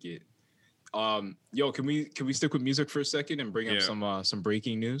 Yo, can we stick with music for a second and bring up some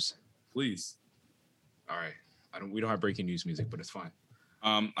breaking news? Please. All right. We don't have breaking news music, but it's fine.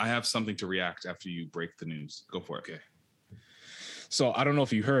 I have something to react after you break the news. Go for it. Okay. So I don't know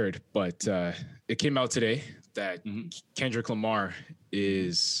if you heard, but it came out today that Kendrick Lamar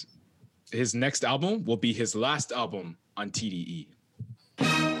his next album will be his last album on TDE. Show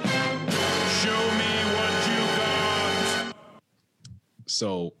me what you got.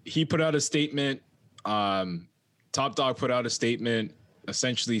 So he put out a statement. Top Dog put out a statement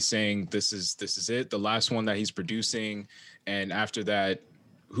essentially saying this is it, the last one that he's producing, and after that,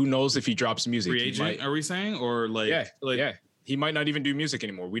 who knows if he drops music? Free agent, are we saying, or yeah. He might not even do music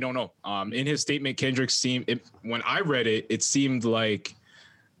anymore. We don't know. In his statement, Kendrick when I read it, it seemed like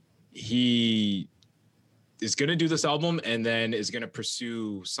he is going to do this album and then is going to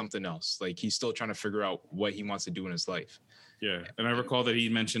pursue something else. Like he's still trying to figure out what he wants to do in his life. Yeah. And I recall that he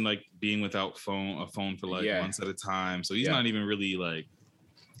mentioned like being without a phone for like months at a time. So he's not even really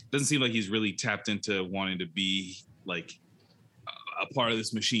doesn't seem like he's really tapped into wanting to be like a part of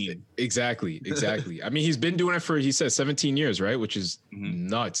this machine. Exactly. I mean, he's been doing it for, he says 17 years, right? Which is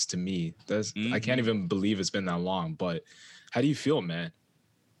nuts to me. I can't even believe it's been that long, but how do you feel, man?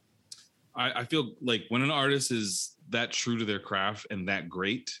 I feel like when an artist is that true to their craft and that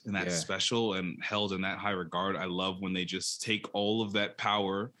great and that special and held in that high regard, I love when they just take all of that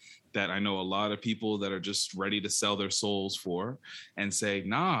power that I know a lot of people that are just ready to sell their souls for and say,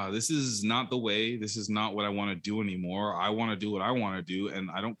 nah, this is not the way. This is not what I want to do anymore. I want to do what I want to do. And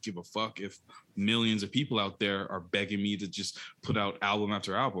I don't give a fuck if millions of people out there are begging me to just put out album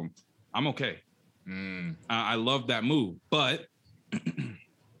after album. I'm okay. I love that move. But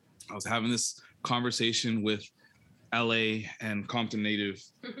I was having this conversation with LA and Compton native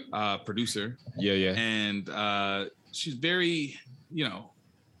producer. Yeah. And she's very,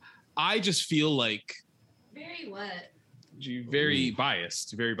 I just feel like very what? Very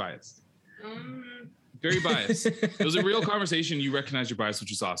biased. Very biased. Very biased. It was a real conversation. You recognize your bias,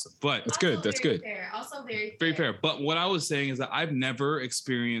 which is awesome. But that's good. That's good. Fair. Also very fair. But what I was saying is that I've never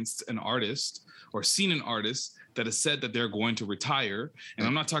experienced an artist or seen an artist that has said that they're going to retire. And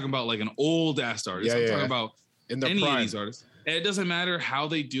I'm not talking about like an old ass artist. I'm talking about any of these artists. And it doesn't matter how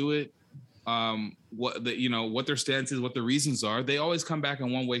they do it. What their stance is, what the reasons are, they always come back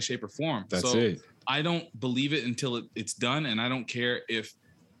in one way, shape, or form. That's it. I don't believe it until it's done, and I don't care if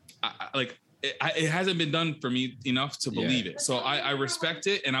it hasn't been done for me enough to believe it. So I respect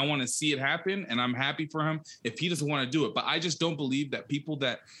it, and I want to see it happen, and I'm happy for him if he doesn't want to do it. But I just don't believe that people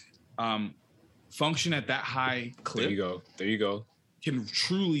that function at that high clip. There you go. can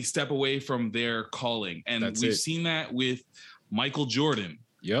truly step away from their calling. And we've seen that with Michael Jordan.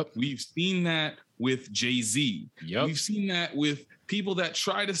 Yep. We've seen that with Jay-Z. Yep. We've seen that with people that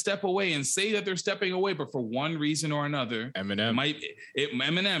try to step away and say that they're stepping away, but for one reason or another, Eminem.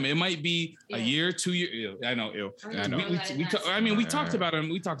 It might be a year, 2 years. I know. We talked about him.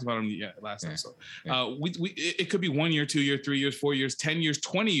 We talked about him last episode. It could be 1 year, 2 years, 3 years, 4 years, 10 years,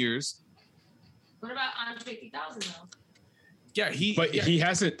 20 years. What about Andre 3000 though? Yeah, he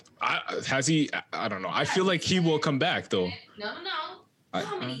hasn't. Has he? I don't know. I feel like he will come back though. No.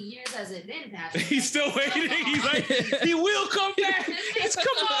 How many years has it been, Patrick? He's still waiting. He's like, he will come back. He's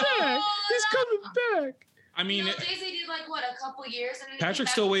coming back. He's coming back. I mean, Jay-Z did like what, a couple years? And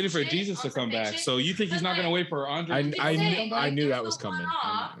Patrick's still waiting for Jesus to come back. So you think he's not going to wait for Andre? I knew that was coming.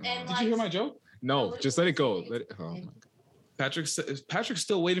 Did you hear my joke? No, just let it go. Oh my God. Patrick's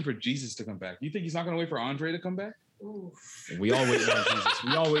still waiting for Jesus to come back. You think he's not going to wait for Andre to come back? Oof. We all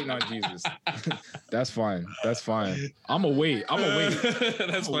waiting on Jesus. That's fine. I'm gonna wait.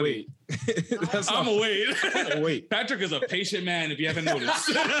 That's funny. I'm gonna wait. Patrick is a patient man, if you haven't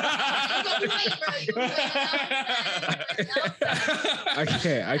noticed. I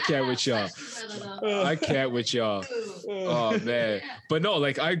can't with y'all. Oh man. But no,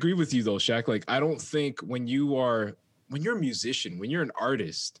 like I agree with you though, Shaq. Like I don't think when you're a musician, when you're an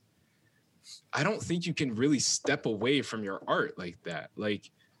artist, I don't think you can really step away from your art like that.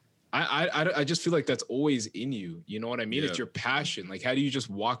 Like, I just feel like that's always in you. You know what I mean? Yeah. It's your passion. Like, how do you just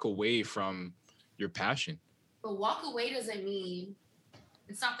walk away from your passion? But walk away doesn't mean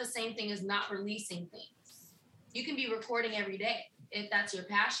it's not the same thing as not releasing things. You can be recording every day if that's your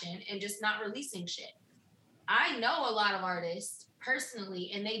passion and just not releasing shit. I know a lot of artists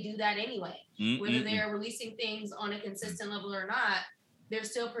personally, and they do that anyway. Whether they are releasing things on a consistent level or not, they're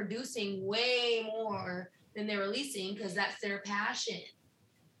still producing way more than they're releasing because that's their passion.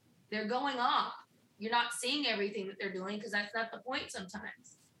 They're going off. You're not seeing everything that they're doing because that's not the point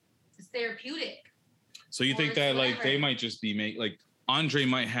sometimes. It's therapeutic. So you think that like they might just be Andre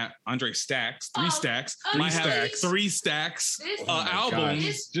stacks, three stacks, might have 3 stacks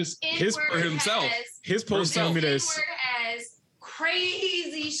albums just his for himself. His post telling me this.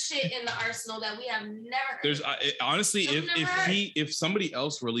 Crazy shit in the arsenal that we have never heard. There's honestly, if somebody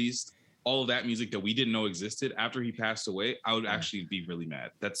else released all of that music that we didn't know existed after he passed away, I would actually be really mad.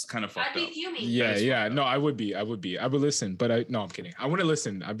 That's kind of fucked up. I'd be fuming. Yeah. No, I would be. I would listen, but I'm kidding. I want to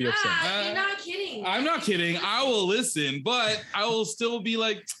listen. I'd be upset. You're not kidding. I'm not kidding. I will listen, but I will still be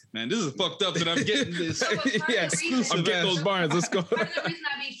like, man, this is fucked up that I'm getting this. Yes, I'm getting those bars. Let's go. Part of the reason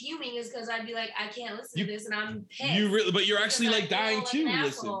I'd be fuming is because I'd be like, I can't listen to this, and I'm pissed. But you're actually like dying to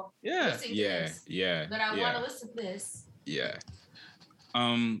listen. Yeah. But I want to listen to this. Yeah.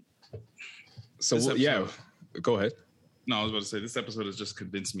 So go ahead. No, I was about to say this episode has just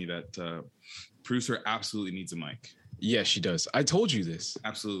convinced me that producer absolutely needs a mic. Yeah, she does. I told you this.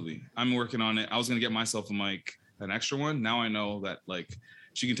 Absolutely. I'm working on it. I was going to get myself a mic, an extra one. Now I know that like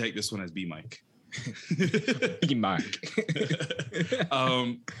she can take this one as B mic. B mic.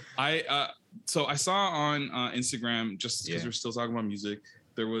 So I saw on Instagram, just because we're still talking about music,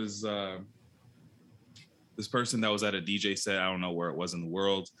 there was this person that was at a DJ set. I don't know where it was in the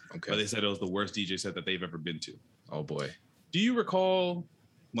world, but they said it was the worst DJ set that they've ever been to. Oh boy. Do you recall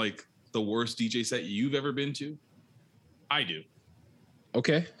like the worst DJ set you've ever been to? I do.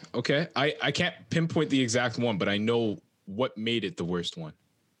 Okay. I can't pinpoint the exact one, but I know what made it the worst one.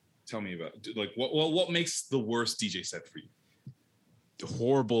 Tell me about like what makes the worst DJ set for you?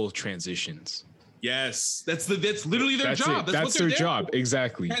 Horrible transitions. Yes, that's literally their job. That's their job.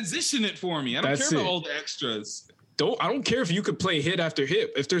 Exactly. Transition it for me. I don't care about all the extras. I don't care if you could play hit after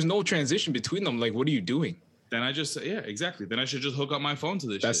hit. If there's no transition between them, like what are you doing? Then I just exactly. Then I should just hook up my phone to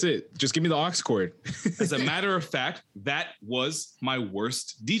this. That's it. Just give me the aux cord. As a matter of fact, that was my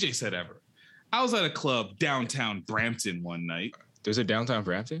worst DJ set ever. I was at a club downtown Brampton one night. There's a downtown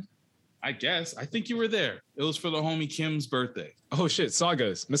Brampton? I guess. I think you were there. It was for the homie Kim's birthday. Oh shit,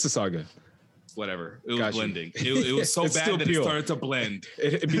 Sagas, Mississauga. Whatever. It was blending. It was so bad that it started to blend.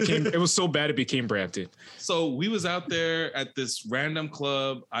 It was so bad it became Brampton. So we was out there at this random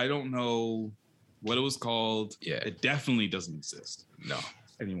club. I don't know what it was called. Yeah. It definitely doesn't exist. No.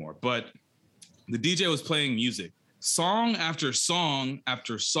 Anymore. But the DJ was playing music. Song after song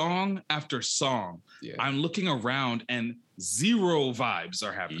after song after song. Yeah. I'm looking around and zero vibes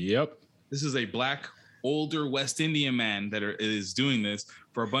are happening. Yep. This is a black, older West Indian man that is doing this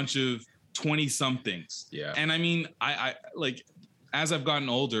for a bunch of 20-somethings. Yeah. And I mean, I like, as I've gotten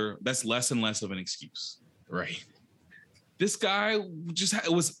older, that's less and less of an excuse. Right. This guy just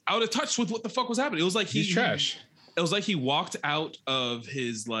was out of touch with what the fuck was happening. It was like he's trash. he walked out of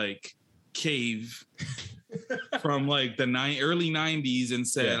his like cave from like the early 90s and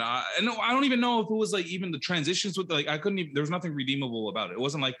said, I don't even know if it was like even the transitions with like, I couldn't even, there was nothing redeemable about it. It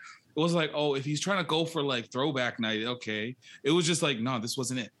wasn't like, oh, if he's trying to go for like throwback night, okay. It was just like, no, this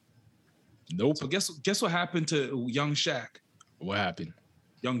wasn't it. Nope. So guess what happened to young Shaq? What happened?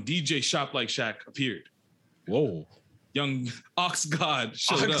 Young DJ Shop Like Shaq appeared. Whoa. Young Ox God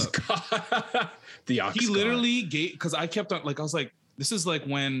showed up. God. The Ox God. He literally gave, because I kept on, like, I was like, this is like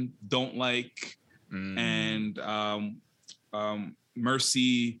when Don't Like and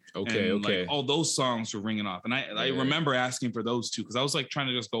Mercy, okay, and like all those songs were ringing off. And I remember asking for those two because I was like trying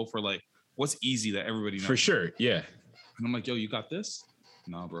to just go for like, what's easy that everybody knows? For sure, yeah. And I'm like, yo, you got this?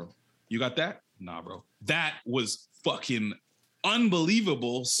 Nah, bro. You got that? Nah, bro. That was fucking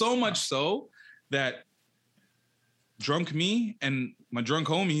unbelievable. So much so that drunk me and my drunk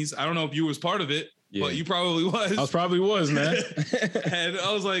homies, I don't know if you was part of it, but you probably was. I probably was, man. And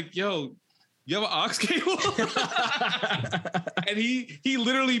I was like, yo, you have an aux cable? And he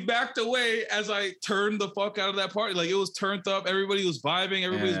literally backed away as I turned the fuck out of that party. Like it was turned up. Everybody was vibing.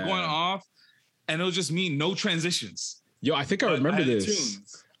 Everybody was going off. And it was just me, no transitions. Yo, I think I remember this.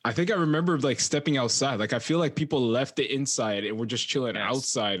 I think I remember like stepping outside. Like I feel like people left the inside and we're just chilling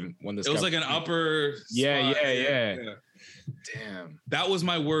outside when this. It was like an upper. Yeah. Damn. That was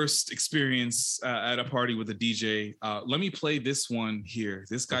my worst experience at a party with a DJ. Let me play this one here.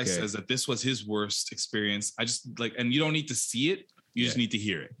 This guy says that this was his worst experience. I just like, and you don't need to see it. You just need to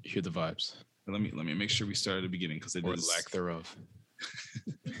hear it. Hear the vibes. Let me make sure we start at the beginning because it is lack thereof.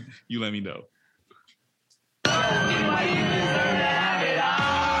 You let me know.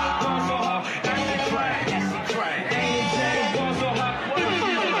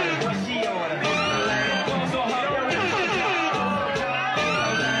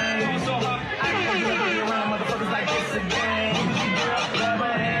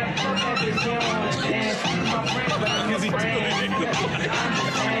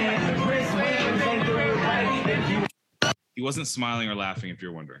 He wasn't smiling or laughing, if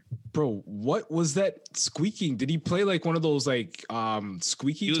you're wondering. Bro, what was that squeaking? Did he play like one of those like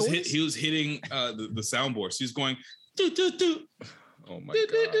squeaky toys? He was hitting the soundboard. So he was going do do do. Oh my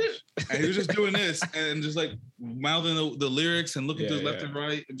gosh. And he was just doing this and just like mouthing the lyrics and looking to his left and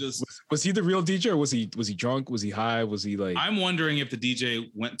right. And just was he the real DJ or was he drunk? Was he high? Was he like? I'm wondering if the DJ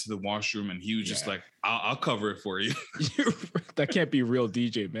went to the washroom and he was just like, I'll cover it for you. That can't be real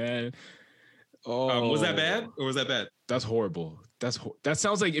DJ, man. Oh, was that bad or was that bad? That's horrible. That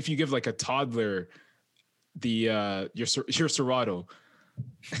sounds like if you give like a toddler the your Serato.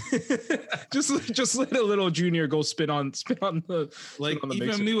 just let a little junior go spin on the like on the even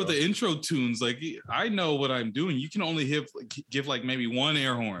mixer, me with the intro tunes. Like I know what I'm doing. You can only give like maybe one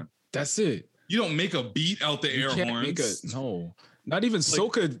air horn. That's it. You don't make a beat out the air horns. No, not even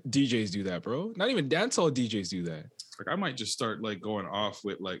soca DJs do that, bro. Not even dancehall DJs do that. Like I might just start like going off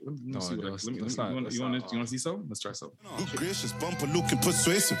with like. You want to see something? Let's try something. Good gracious, bumper looking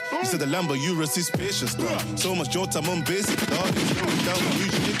persuasive. You said the Lambo, you resist spacious. So much jolt, I'm on basic. Dog,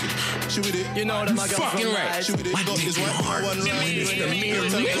 shoot with it. You know that my fucking right. Shoot with it. Got this one line. That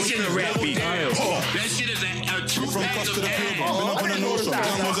shit is a true pack of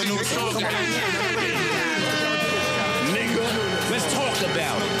nigga, let's talk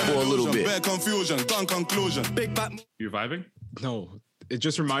about it for a little bit. Bad confusion, gone conclusion. Big back. You vibing? No, it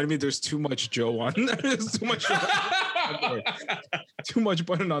just reminded me there's too much Joe on. There's too much. Too much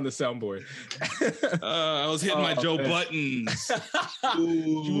button on the soundboard. I was hitting my Joe buttons.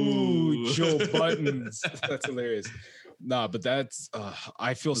 Ooh, Joe buttons. That's hilarious. Nah, but that's.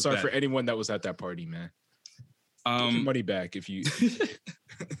 I feel sorry for anyone that was at that party, man. Get your money back if you.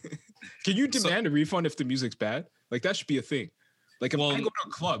 Can you demand a refund if the music's bad? Like that should be a thing. Like if I go to a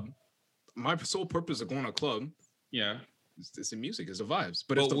club, my sole purpose of going to a club, it's the music, it's the vibes.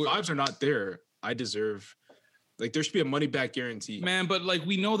 But if the vibes are not there, I deserve. Like there should be a money back guarantee. Man, but like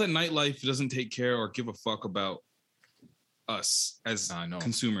we know that nightlife doesn't take care or give a fuck about us as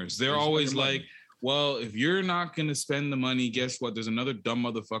consumers. They're always like, well, if you're not going to spend the money, guess what? There's another dumb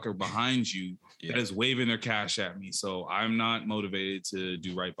motherfucker behind you that is waving their cash at me. So I'm not motivated to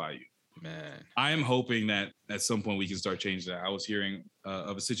do right by you. Man, I am hoping that at some point we can start changing that. I was hearing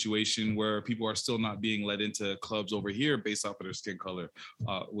of a situation where people are still not being let into clubs over here based off of their skin color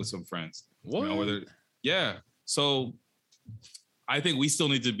with some friends. What? You know, So I think we still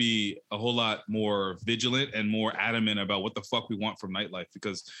need to be a whole lot more vigilant and more adamant about what the fuck we want from nightlife,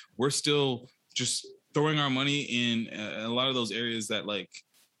 because we're still just throwing our money in a lot of those areas that like,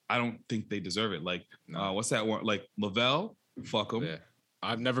 I don't think they deserve it. Like, what's that one? Like Lavelle, fuck them. Yeah.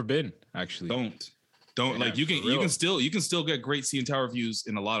 I've never been, actually. Don't Don't like you can still get great CN Tower views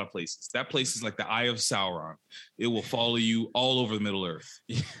in a lot of places. That place is like the Eye of Sauron. It will follow you all over the Middle Earth.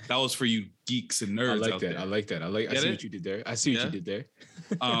 That was for you geeks and nerds. I like that. I see what you did there. You did there.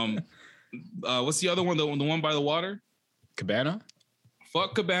 What's the other one? The one by the water? Cabana?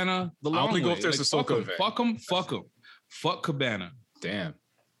 Fuck Cabana. The long I only way. go if there's a Soko event. Fuck them. Fuck Cabana. Damn.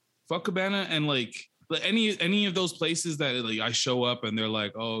 Fuck Cabana and like any of those places that like I show up and they're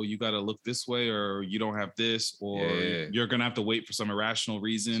like, oh, you got to look this way or you don't have this or you're gonna have to wait for some irrational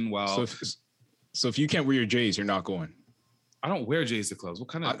reason. While so if you can't wear your J's, you're not going. I don't wear J's to clubs. What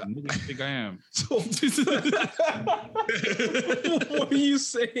kind of nigga do you think I am? What are you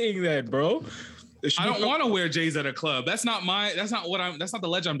saying that, bro? I don't want to wear J's at a club. That's not the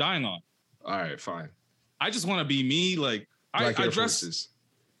ledge I'm dying on. All right, fine. I just want to be me. Like I dress. Forces.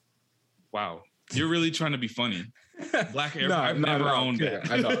 Wow. You're really trying to be funny. Black Air. I've never owned that.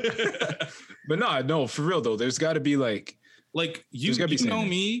 I know. But no, for real though. There's got to be like you know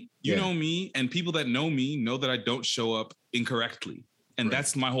me. You know me, and people that know me know that I don't show up incorrectly, and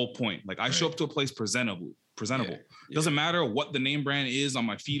that's my whole point. Like I show up to a place presentable. Doesn't matter what the name brand is on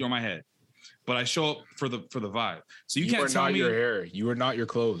my feet or my head, but I show up for the vibe. So you can't tell me your hair. You are not your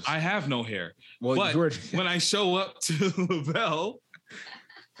clothes. I have no hair. Well, but when I show up to Lavelle.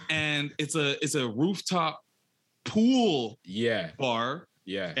 And it's a rooftop pool bar.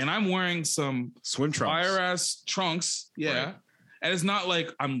 Yeah. And I'm wearing some swim trunks. Fire ass trunks. Yeah. Right. And it's not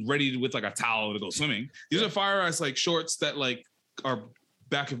like I'm ready with like a towel to go swimming. These are fire ass like shorts that like are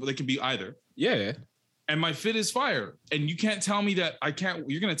back. They can be either. Yeah. And my fit is fire. And you can't tell me that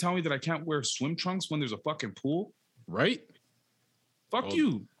you're going to tell me that I can't wear swim trunks when there's a fucking pool? Right. Fuck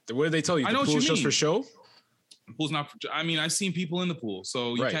you. What did they tell you? The pool's just for show? Pool's not. I mean, I've seen people in the pool,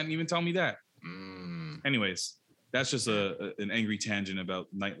 so you can't even tell me that. Anyways, that's just an angry tangent about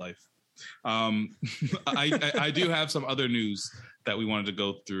nightlife. I do have some other news that we wanted to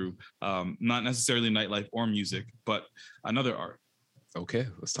go through. Not necessarily nightlife or music, but another art. Okay,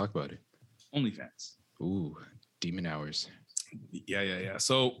 let's talk about it. OnlyFans. Ooh, demon hours. Yeah.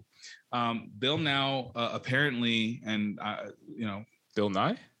 So, Bill now apparently, and Bill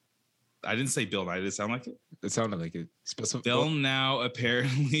Nye. I didn't say Bill Nye. Did it sound like it? It sounded like it. They'll now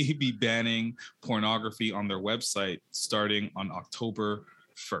apparently be banning pornography on their website starting on October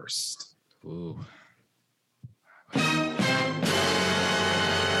 1st. Ooh.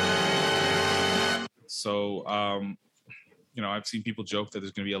 So, I've seen people joke that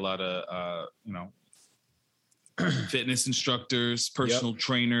there's going to be a lot of, fitness instructors, personal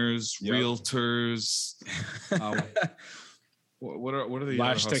trainers, realtors. What are the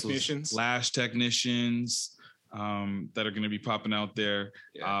lash technicians? Lash technicians that are going to be popping out there.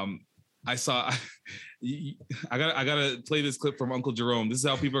 Yeah. I gotta play this clip from Uncle Jerome. This is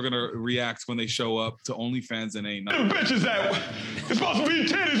how people are gonna react when they show up to OnlyFans and ain't nothing. Where the bitches at? It's supposed to be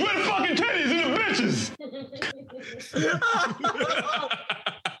titties. Where the fucking titties and the bitches?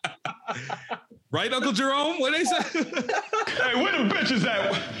 Right, Uncle Jerome? What they say? Hey, where the bitches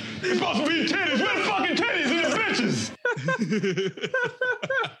at? It's supposed to be titties. Where the fucking titties and the bitches?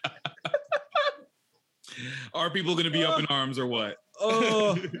 Are people going to be up in arms or what?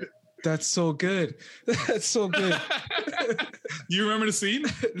 Oh, that's so good. That's so good. You remember the scene?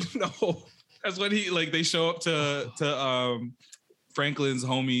 No. That's when they show up to Franklin's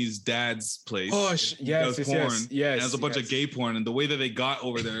homie's dad's place. Oh, yes, porn. Yes. And there's a bunch of gay porn. And the way that they got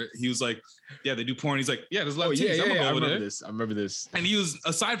over there, he was like, yeah, they do porn. He's like, yeah, there's a lot of titties. I remember this. And he was,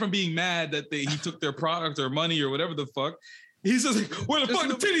 aside from being mad that he took their product or money or whatever the fuck, he's just like, where the fuck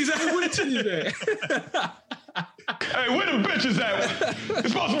the titties at? Where the titties at? Hey, where the bitches at?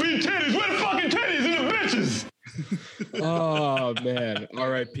 It's supposed to be titties. Where the fucking titties and the bitches? Oh, man.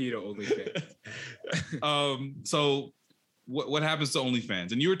 R.I.P. to OnlyFans. So what happens to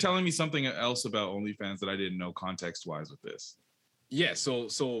OnlyFans? And you were telling me something else about OnlyFans that I didn't know context-wise with this. Yeah, so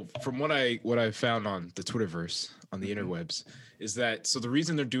from what I found on the Twitterverse, on the interwebs, is that the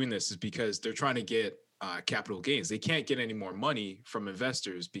reason they're doing this is because they're trying to get capital gains. They can't get any more money from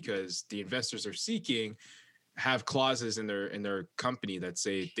investors because the investors are seeking have clauses in their company that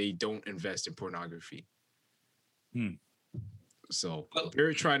say they don't invest in pornography. So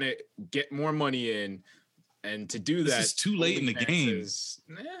they're trying to get more money in, and to do that, it's too late in the game.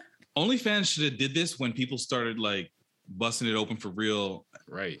 OnlyFans should have did this when people started busting it open for real,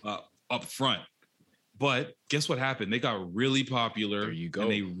 right? Up front. But guess what happened? They got really popular. There you go.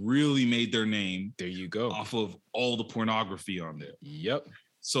 And they really made their name. There you go. Off of all the pornography on there. Yep.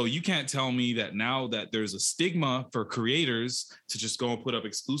 So you can't tell me that now that there's a stigma for creators to just go and put up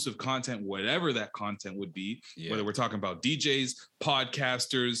exclusive content, whatever that content would be, whether we're talking about DJs,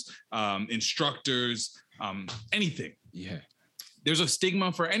 podcasters, instructors, anything. Yeah. There's a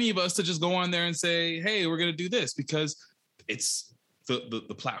stigma for any of us to just go on there and say, hey, we're going to do this because it's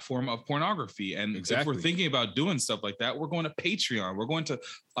the platform of pornography. And if we're thinking about doing stuff like that, we're going to Patreon, we're going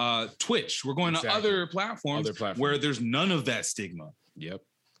to Twitch, we're going to other platforms where there's none of that stigma. Yep.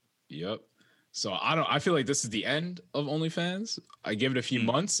 So I feel like this is the end of OnlyFans. I give it a few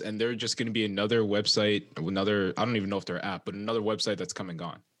months and they're just going to be another website, I don't even know if they're an app, but another website that's come and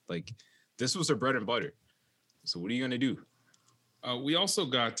gone. Like, this was their bread and butter. So what are you going to do? We also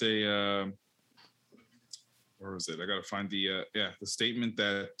got a, where was it? I got to find the statement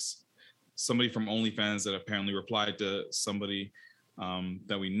that somebody from OnlyFans that apparently replied to somebody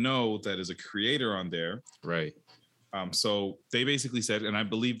that we know that is a creator on there. Right. So they basically said, and I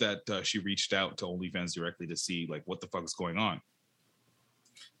believe that she reached out to OnlyFans directly to see like what the fuck is going on.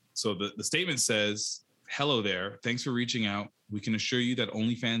 So the statement says, hello there. Thanks for reaching out. We can assure you that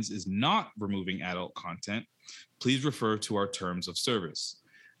OnlyFans is not removing adult content. Please refer to our terms of service.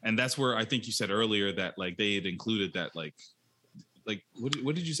 And that's where I think you said earlier that like they had included that like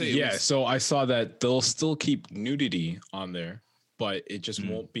what did you say? So I saw that they'll still keep nudity on there, but it just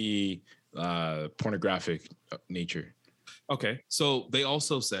won't be pornographic nature. Okay. So they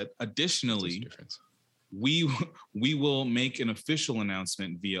also said, additionally, we will make an official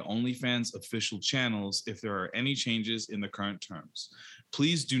announcement via OnlyFans official channels if there are any changes in the current terms.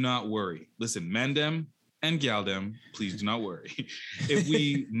 Please do not worry. Listen, Mandem and Galdem, please do not worry. If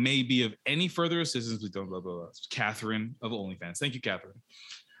we may be of any further assistance, please don't blah, blah, blah. Catherine of OnlyFans. Thank you, Catherine.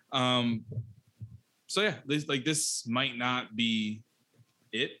 So yeah, this might not be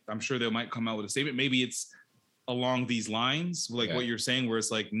it. I'm sure they might come out with a statement. Maybe it's along these lines, like what you're saying, where it's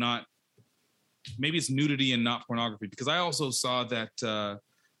like not, maybe it's nudity and not pornography. Because I also saw that,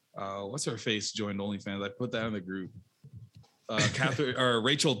 what's her face joined OnlyFans. I put that in the group. Catherine or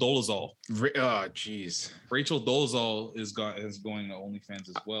Rachel Dolezal. Rachel Dolezal is going to OnlyFans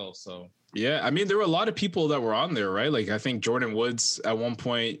as well. So yeah, I mean there were a lot of people that were on there, right? Like I think Jordan Woods at one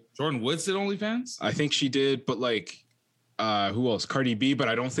point. Jordan Woods did OnlyFans? I think she did, but like who else? Cardi B, but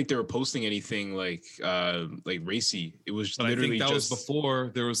I don't think they were posting anything like racy. It was but literally I think that was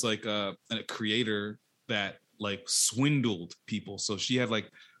before there was like a creator that like swindled people. So she had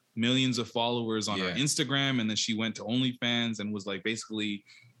like millions of followers on her Instagram, and then she went to OnlyFans and was like basically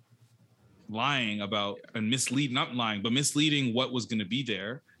lying about and misleading what was going to be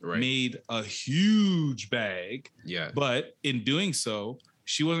there. Right. Made a huge bag. Yeah. But in doing so,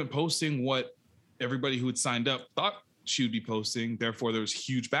 she wasn't posting what everybody who had signed up thought she would be posting. Therefore, there was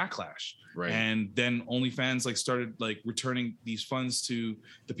huge backlash. Right. And then OnlyFans like started like returning these funds to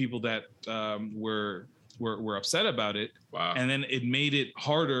the people that were upset about it. Wow. And then it made it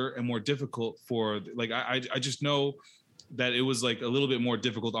harder and more difficult for like I just know that it was like a little bit more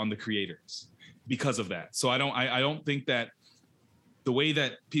difficult on the creators because of that. So I don't think that the way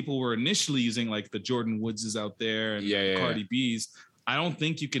that people were initially using like the Jordan Woodses out there and Cardi B's, I don't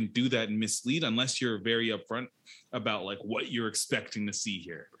think you can do that and mislead unless you're very upfront about like what you're expecting to see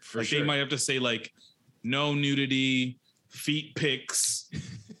here. For sure. They might have to say like no nudity, feet pics,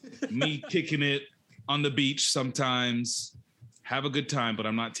 me kicking it on the beach sometimes, have a good time, but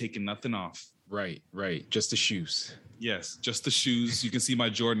I'm not taking nothing off. Right. Just the shoes. Yes, just the shoes. You can see my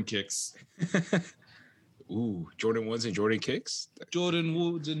Jordan kicks. Ooh, Jordan Woods and Jordan kicks? Jordan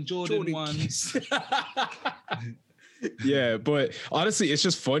Woods and Jordan ones. Yeah, but honestly, it's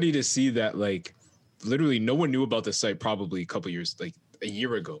just funny to see that like literally no one knew about the site probably a couple years, like a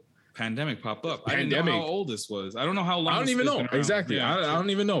year ago. Pandemic popped up. I didn't know how old this was. I don't know how long. I don't even know. Exactly. Yeah, I don't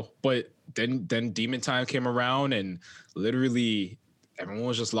even know. But then Demon Time came around and literally everyone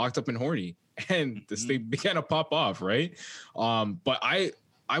was just locked up and horny. And this thing began to pop off, right? But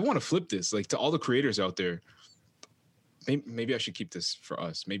I want to flip this, like to all the creators out there. Maybe I should keep this for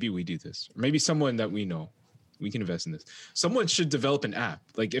us. Maybe we do this. Maybe someone that we know. We can invest in this. Someone should develop an app.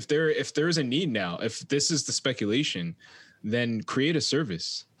 Like if there's a need now, if this is the speculation, then create a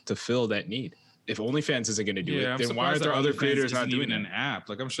service to fill that need. If OnlyFans isn't going to do it, then why are there other creators not doing an app?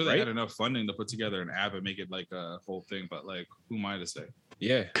 Like I'm sure they had enough funding to put together an app and make it like a whole thing, but like who am I to say?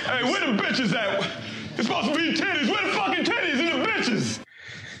 Yeah. Hey, where the bitches at? It's supposed to be titties. Where the fucking titties and the bitches?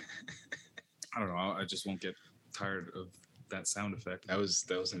 I don't know. I just won't get tired of that sound effect. That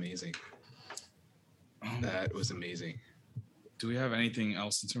was amazing. That was amazing. Do we have anything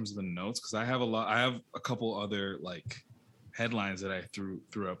else in terms of the notes? Because I have a couple other like headlines that I threw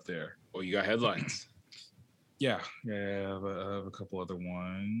up there. Oh, you got headlines? Yeah, I have a couple other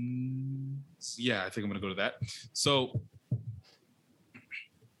ones. Yeah, I think I'm gonna go to that. So,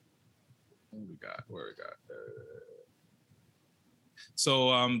 what we got?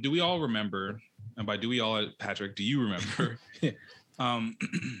 So, do we all remember? And by do we all, Patrick, do you remember? Remember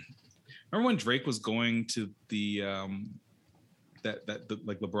when Drake was going to the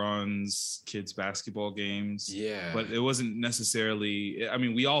like LeBron's kids basketball games? Yeah, but it wasn't necessarily. I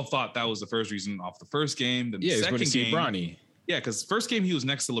mean, we all thought that was the first reason off the first game. Then the second game, Bronny. Yeah, because first game he was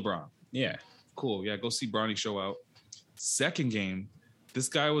next to LeBron. Yeah, cool. Yeah, go see Bronny show out. Second game, this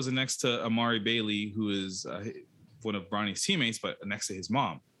guy was next to Amari Bailey, who is one of Bronny's teammates, but next to his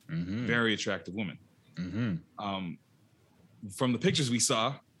mom. Mm-hmm. Very attractive woman. Mm-hmm. From the pictures we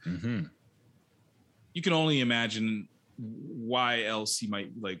saw, you can only imagine why else he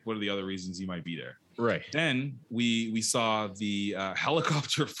might, like, what are the other reasons he might be there? Right. Then we saw the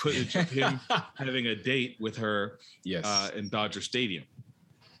helicopter footage of him having a date with her in Dodger Stadium.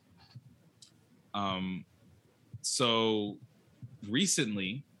 So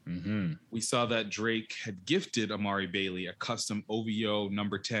recently, we saw that Drake had gifted Amari Bailey a custom OVO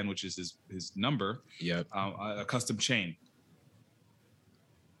number 10, which is his number. Yep. A custom chain.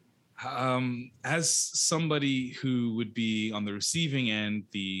 As somebody who would be on the receiving end,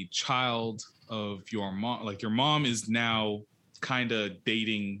 the child of your mom, like your mom is now kind of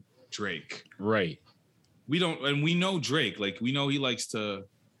dating Drake. Right. We know Drake, like we know he likes to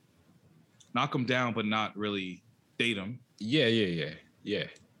knock him down, but not really date him. Yeah.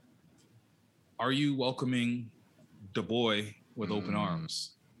 Are you welcoming the boy with open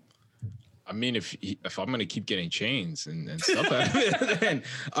arms? I mean, if I'm gonna keep getting chains and stuff out of it, then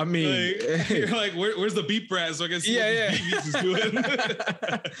I mean, you're like, where's the beep rat? So I guess is doing.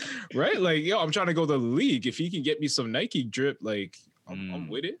 Right? Like, yo, I'm trying to go to the league. If he can get me some Nike drip, like, I'm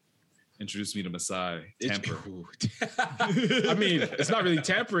with it. Introduce me to Masai. Tamper. I mean, it's not really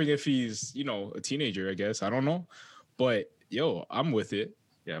tampering if he's, a teenager, I guess. I don't know, but yo, I'm with it.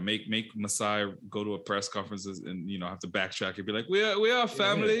 Yeah, make Masai go to a press conference and have to backtrack and be like, we are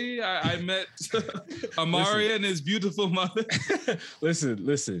family. Yeah. I met Amari and his beautiful mother.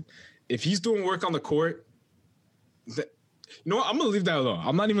 Listen. If he's doing work on the court, I'm gonna leave that alone.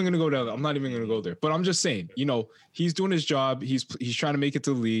 I'm not even gonna go down. I'm not even gonna go there. But I'm just saying, he's doing his job. He's trying to make it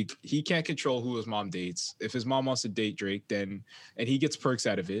to the league. He can't control who his mom dates. If his mom wants to date Drake, and he gets perks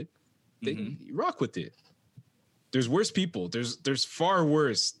out of it, then rock with it. There's worse people. There's far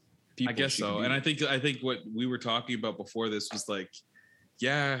worse people. I guess so. And I think what we were talking about before this was like,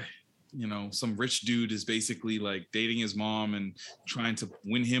 some rich dude is basically like dating his mom and trying to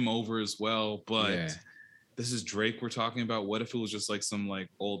win him over as well. But this is Drake we're talking about. What if it was just like some like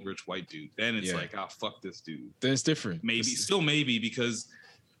old rich white dude? Then it's like, fuck this dude. Then it's different. Maybe because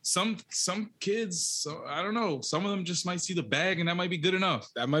some kids, I don't know, some of them just might see the bag and that might be good enough.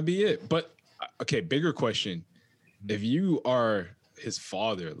 That might be it. But okay, bigger question. If you are his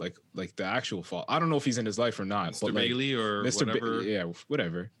father, like the actual father, I don't know if he's in his life or not. Mr. Bailey or Mr. Whatever.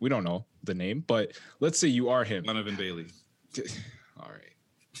 Whatever. We don't know the name, but let's say you are him. Donovan Bailey. All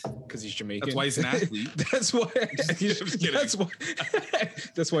right. Because he's Jamaican. That's why he's an athlete. That's why.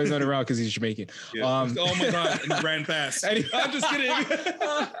 That's why he's not around, because he's Jamaican. Yeah. Oh my God! And he ran fast. I'm just kidding.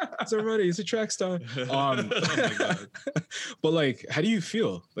 It's already. He's a track star. Oh my God. But like, how do you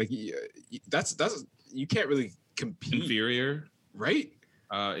feel? Like, that's you can't really compete. Inferior, right?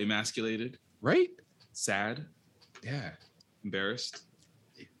 Emasculated, right? Sad, yeah. Embarrassed,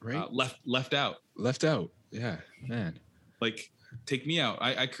 right? Left out. Yeah, man. Like, take me out.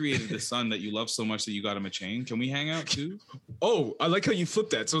 I created the son that you love so much that you got him a chain. Can we hang out too? Oh, I like how you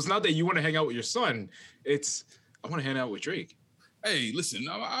flipped that. So it's not that you want to hang out with your son. It's I want to hang out with Drake. Hey, listen,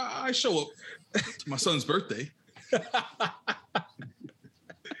 I show up to my son's birthday.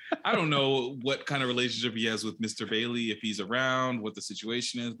 I don't know what kind of relationship he has with Mr. Bailey, if he's around, what the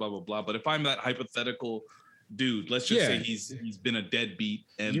situation is, blah, blah, blah. But if I'm that hypothetical dude, let's just say he's been a deadbeat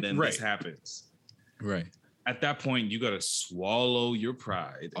and then this happens. Right. At that point, you got to swallow your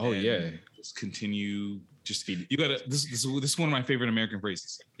pride. Oh, and just continue. You got to, this is one of my favorite American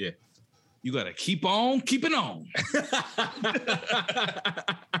phrases. Yeah. You got to keep on keeping on. That's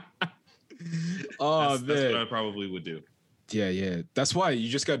what I probably would do. Yeah. That's why you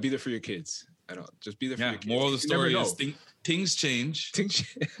just got to be there for your kids. Just be there for your kids. Moral of the story is things change.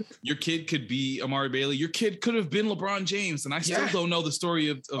 Your kid could be Amari Bailey. Your kid could have been LeBron James. And I still don't know the story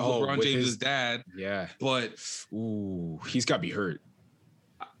of LeBron James' dad. Yeah. But he's got to be hurt.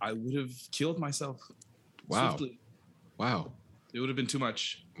 I would have killed myself. Wow. Swiftly. Wow. It would have been too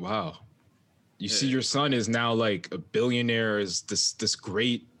much. Wow. You see your son is now like a billionaire, is this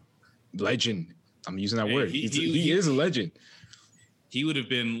great legend. I'm using that word. He is a legend. He would have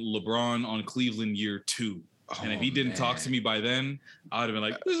been LeBron on Cleveland year 2. And if he didn't talk to me by then, I would have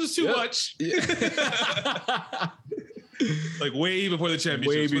been like, this is too much. Yeah. Like way before the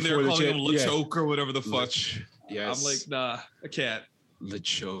championship. When they were calling him LeChoke or whatever the fuck. Yes. I'm like, nah, I can't.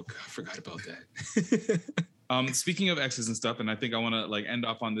 LeChoke. I forgot about that. Speaking of exes and stuff, and I think I want to like end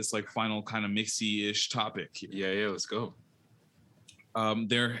off on this like final kind of mixy-ish topic here. Yeah, let's go.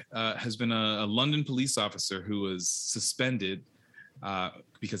 There has been a London police officer who was suspended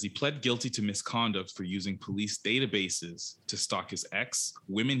because he pled guilty to misconduct for using police databases to stalk his ex,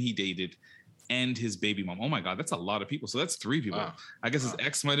 women he dated, and his baby mom. Oh my God, that's a lot of people. So that's 3 people. Wow. I guess his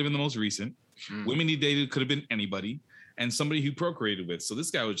ex might have been the most recent. Women he dated could have been anybody, and somebody who procreated with. So this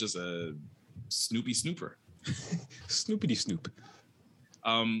guy was just a Snoopy snooper. Snoopity snoop.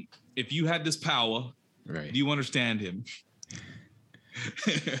 If you had this power, do you understand him?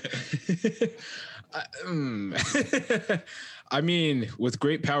 I mean, with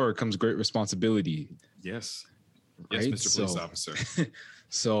great power comes great responsibility. Yes. Right? Yes, Mr. Police Officer.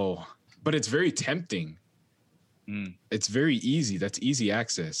 So, but it's very tempting. It's very easy. That's easy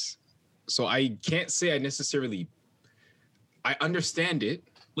access. So I can't say I understand it.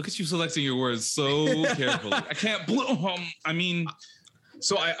 Look at you selecting your words so carefully. I can't. I mean,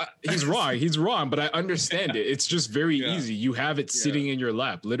 so he's wrong. He's wrong, but I understand it. It's just very easy. You have it sitting in your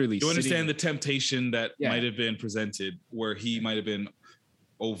lap, literally. You understand the temptation that might have been presented, where he might have been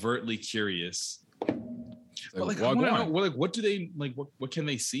overtly curious. But like, I wanna know, like, what do they like? What can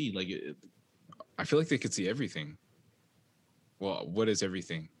they see? Like, I feel like they could see everything. Well, what is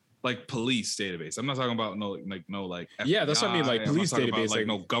everything? Like police database. I'm not talking about no FBI. Yeah, that's what I mean. Like police database, about, like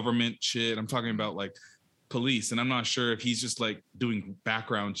no government shit. I'm talking about like police, and I'm not sure if he's just like doing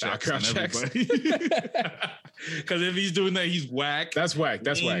background checks on everybody. Because if he's doing that, he's whack. That's whack.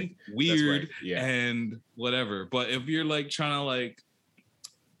 That's whack. Weird. That's whack. And whatever. But if you're like trying to like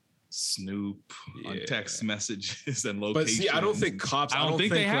snoop on text messages and locations, but see, I don't think cops. I don't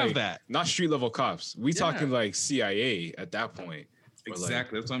think they have that. Not street level cops. We talking like CIA at that point.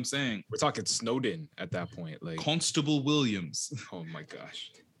 Exactly. That's what I'm saying. We're talking Snowden at that point. Like Constable Williams. Oh my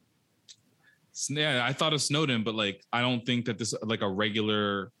gosh. Yeah, I thought of Snowden, but like I don't think that this like a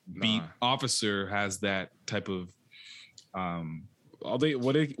regular beat officer has that type of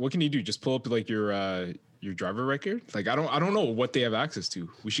what can you do? Just pull up like your driver record? Like I don't know what they have access to.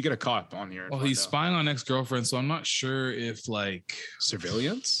 We should get a cop on here. Well, he's spying on ex-girlfriends, so I'm not sure if like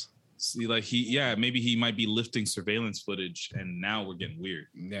surveillance. See, like maybe he might be lifting surveillance footage, and now we're getting weird.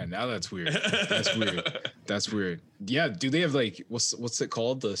 Yeah, now that's weird. That's weird. That's weird. Yeah, do they have like what's it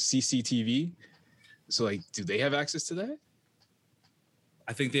called? The CCTV? So like, do they have access to that?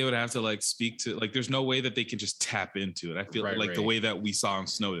 I think they would have to like speak to like. There's no way that they can just tap into it. I feel like the way that we saw on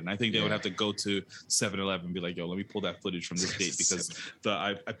Snowden. I think they would have to go to 7-Eleven and be like, "Yo, let me pull that footage from this date because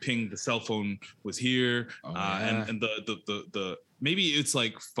I pinged the cell phone was here, and the maybe it's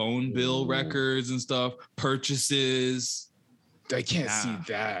like phone bill records and stuff, purchases." I can't see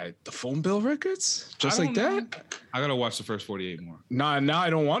that. The phone bill records? Just like that? I gotta watch the first 48 more. Nah, now I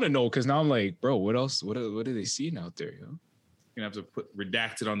don't want to know because now I'm like, bro, what else? What are they seeing out there, yo? You're gonna have to put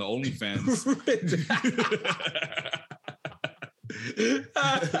redacted on the OnlyFans.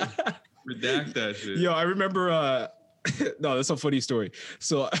 Redact that shit. Yo, I remember no, that's a funny story.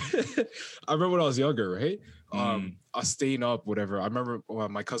 So I remember when I was younger, right? I was staying up, whatever. I remember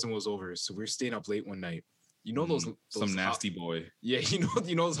my cousin was over, so we were staying up late one night. You know those some nasty boy. Yeah,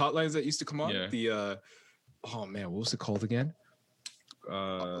 you know those hotlines that used to come on? Yeah. The oh man, what was it called again?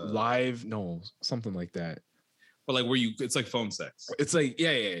 Live, no, something like that. But like it's like phone sex. It's like,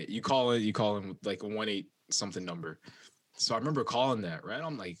 yeah. You call in with like a 1-8 something number. So I remember calling that, right?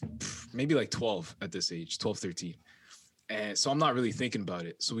 I'm like, maybe like 12 at this age, 12, 13. And so I'm not really thinking about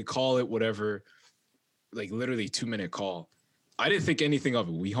it. So we call it whatever, like literally 2-minute call. I didn't think anything of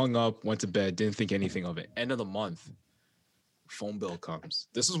it. We hung up, went to bed, didn't think anything of it. End of the month, phone bill comes.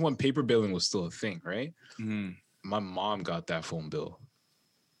 This is when paper billing was still a thing, right? Mm-hmm. My mom got that phone bill.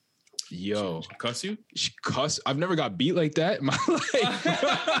 Yo, she cuss you? She cuss. I've never got beat like that in my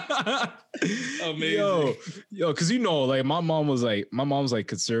life. Amazing. Yo, because like my mom was like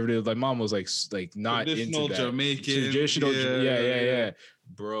conservative. Like mom was like not traditional into that. Jamaican. Traditional, yeah.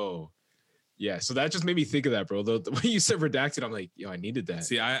 Bro. Yeah, so that just made me think of that, bro. The way you said redacted, I'm like, yo, I needed that.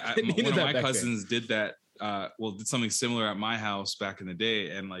 See, one of my cousins did that. Did something similar at my house back in the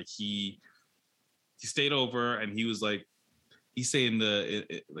day, and like he stayed over, and he was like, he stayed in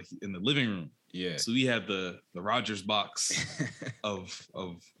the living room. Yeah. So we had the Rogers box of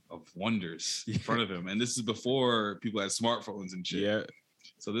wonders in front of him, and this is before people had smartphones and shit. Yeah.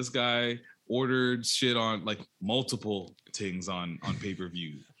 So this guy ordered shit on like multiple things on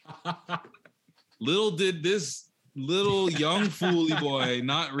pay-per-view. Little did this little young fooly boy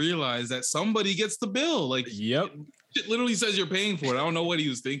not realize that somebody gets the bill. Like, yep. It literally says you're paying for it. I don't know what he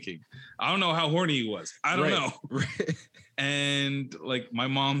was thinking. I don't know how horny he was. I don't know. Right. And like my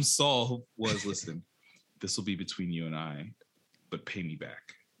mom's solve was, listen, this will be between you and I, but pay me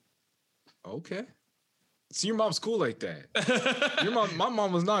back. Okay. See, your mom's cool like that. My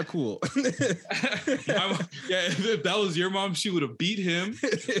mom was not cool. If that was your mom, she would have beat him,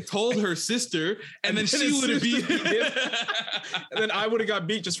 told her sister, and then she would have beat him. And then I would have got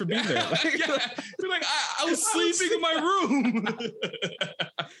beat just for being there. You're like, I was sleeping in my room.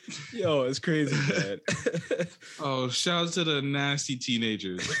 Yo, it's crazy, man. Oh, shout out to the nasty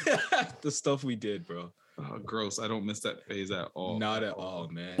teenagers. The stuff we did, bro. Oh, gross. I don't miss that phase at all. Not at all,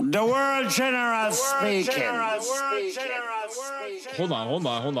 man. The world general speaking. Hold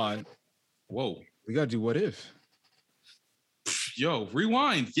on. Whoa. We got to do what if. Yo,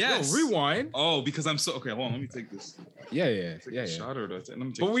 rewind. Yes. Yo, rewind. Oh, because I'm so... Okay, hold on. Let me take this. Yeah. Shot or let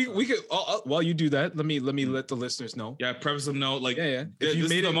me take but we could... while you do that, let me let the listeners know. Yeah, preface them know. Like, yeah. If you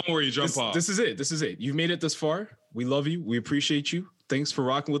made it, the moment where you jump off. This is it. You've made it this far. We love you. We appreciate you. Thanks for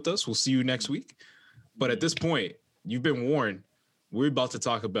rocking with us. We'll see you next week. But at this point, you've been warned. We're about to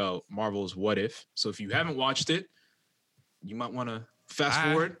talk about Marvel's What If. So if you haven't watched it, you might want to fast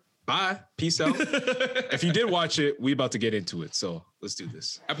forward. Bye. Peace out. If you did watch it, we're about to get into it. So let's do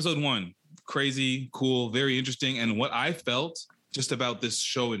this. Episode 1. Crazy, cool, very interesting. And what I felt just about this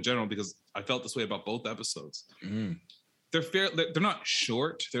show in general, because I felt this way about both episodes. They're not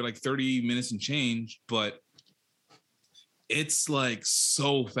short. They're like 30 minutes and change, but it's like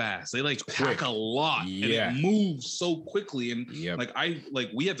so fast. They like pack a lot and it moves so quickly. And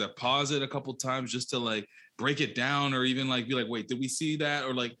we had to pause it a couple times just to like break it down, or even like be like, wait, did we see that?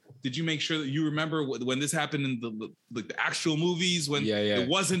 Or like, did you make sure that you remember when this happened in the actual movies when it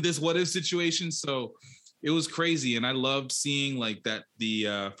wasn't this what if situation? So it was crazy. And I loved seeing like that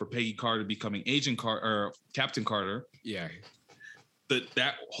for Peggy Carter becoming Agent Carter or Captain Carter. Yeah.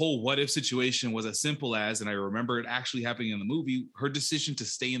 That whole what if situation was as simple as, and I remember it actually happening in the movie, her decision to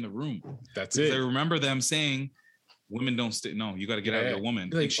stay in the room. That's it. I remember them saying, women don't stay. No, you got to get out of there, woman.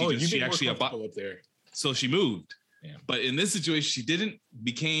 Like, she actually up there. So she moved. Yeah. But in this situation, she didn't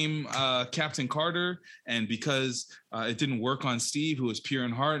became Captain Carter. And because it didn't work on Steve, who was pure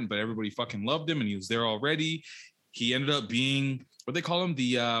in heart, but everybody fucking loved him and he was there already, he ended up being, what they call him?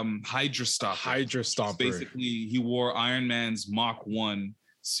 The Hydra Stomper. Hydra Stomper. Basically, he wore Iron Man's Mach 1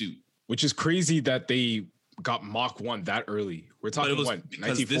 suit. Which is crazy that they got Mach 1 that early. We're talking, what,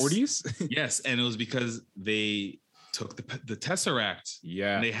 1940s? Yes, and it was because they took the Tesseract.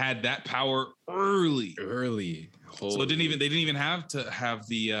 Yeah. And they had that power early. Holy. So they didn't even have to have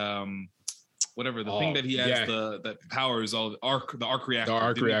the thing that he has, that powers all the arc reactor. The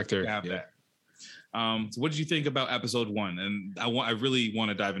arc reactor. Have that. So what did you think about episode 1? And I really want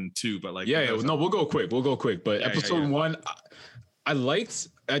to dive in 2, but like we'll go quick. But episode 1,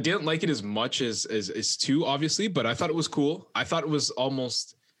 I didn't like it as much as 2, obviously, but I thought it was cool. I thought it was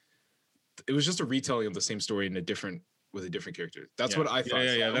just a retelling of the same story with a different character. That's what I thought.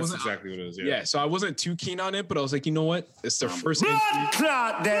 Yeah, that's exactly what it is. Yeah, so I wasn't too keen on it, but I was like, you know what? It's their first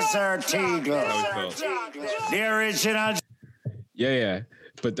Clot Desert Eagle. The original. Yeah.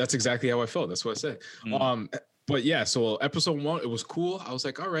 But that's exactly how I felt. That's what I said. But yeah, so episode 1, it was cool. I was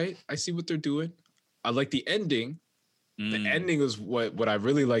like, all right, I see what they're doing. I like the ending. The ending was what I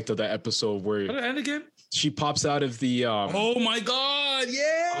really liked of that episode, where what end again? She pops out of the oh my god,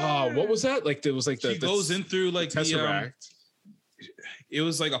 yeah. What was that? Like, it was like she goes in through like the Tesseract. It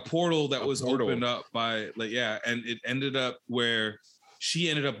was like a portal that was opened up by and it ended up where she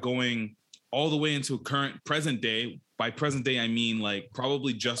ended up going all the way into present day. By present day, I mean like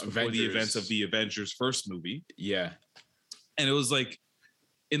probably just before the events of the Avengers first movie. Yeah. And it was like,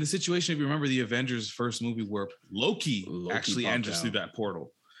 in the situation, if you remember the Avengers first movie where Loki actually enters through that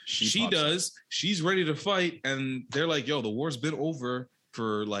portal. She does. She's ready to fight. And they're like, yo, the war's been over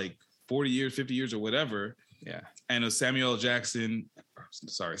for like 40 years, 50 years or whatever. Yeah. And it was Samuel L. Jackson,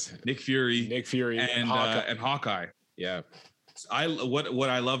 Nick Fury, and Hawkeye. Yeah. What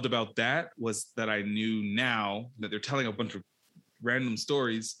I loved about that was that I knew now that they're telling a bunch of random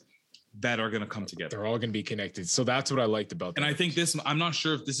stories that are going to come together. They're all going to be connected. So that's what I liked about that. And I think I'm not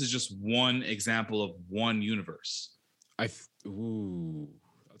sure if this is just one example of one universe. That's a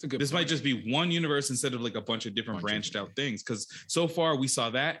good This might just be one universe instead of like a bunch of different branched out things. Because so far we saw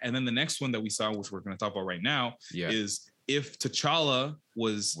that. And then the next one that we saw, which we're going to talk about right now, is if T'Challa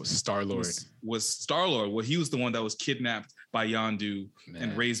was Star-Lord. Was Star-Lord. Well, he was the one that was kidnapped by Yondu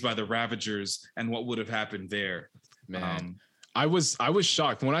and raised by the Ravagers, and what would have happened there. Man, I was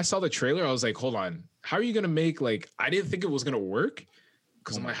shocked when I saw the trailer. I was like, hold on, how are you gonna make like? I didn't think it was gonna work.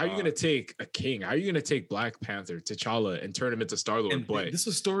 Because I'm like, how are you going to take a king? How are you going to take Black Panther, T'Challa, and turn him into Star-Lord? But this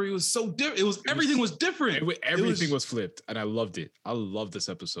story was so different. Everything was different. Everything was flipped, and I loved it. I love this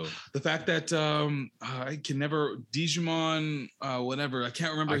episode. The fact that I can never Digimon, whatever. I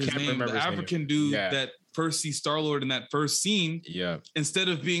can't remember his name. The African dude that first sees Star-Lord in that first scene. Yeah. Instead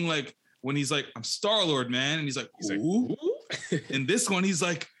of being like, when he's like, I'm Star-Lord, man, and he's like, ooh. In this one, he's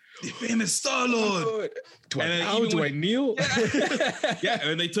like, the famous Star-Lord. Do I kneel? Yeah,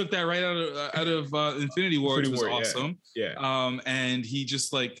 and they took that right out of Infinity War, which was awesome. Yeah. And he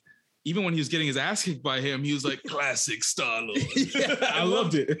just like, even when he was getting his ass kicked by him, he was like, classic Star-Lord. I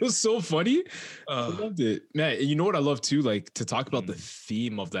loved it. It was so funny. I loved it. Man, you know what I love too? Like, to talk about the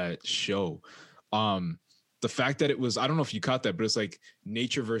theme of that show. The fact that it was, I don't know if you caught that, but it's like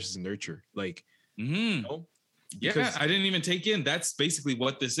nature versus nurture. Like, you know? Yeah, I didn't even take in. That's basically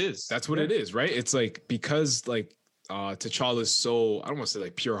what this is. That's what it is, right? It's like, because like T'Challa is so, I don't want to say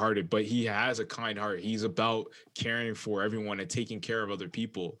like pure-hearted, but he has a kind heart. He's about caring for everyone and taking care of other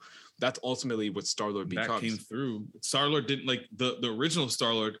people. That's ultimately what Star-Lord becomes. That came through. Star-Lord didn't like the original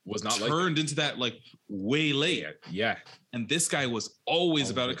Star-Lord was not turned into that like way late. Yeah. And this guy was always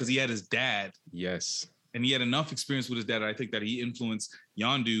about it because he had his dad. Yes. And he had enough experience with his dad. I think that he influenced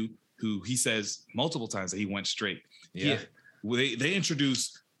Yondu, who he says multiple times that he went straight. Yeah. They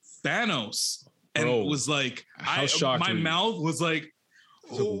introduced Thanos and it was like, my mouth was like,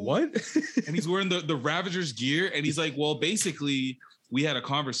 what? And he's wearing the Ravagers gear. And he's like, well, basically we had a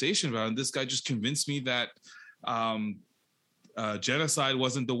conversation about it. And this guy just convinced me that genocide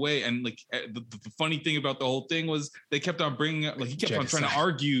wasn't the way. And like the funny thing about the whole thing was they kept on bringing up, like he kept on trying to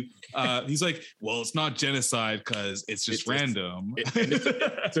argue. He's like, well, it's not genocide because it's just random.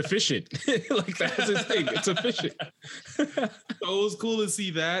 It's efficient. Like that's his thing. It's efficient. So it was cool to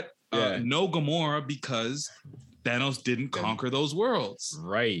see that. No Gamora because Thanos didn't conquer those worlds.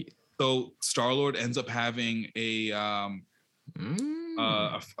 Right. So Star-Lord ends up having I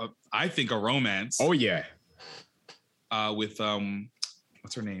think a romance. Oh yeah. With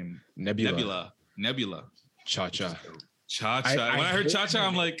what's her name? Nebula. Cha-Cha. When I heard Cha-Cha,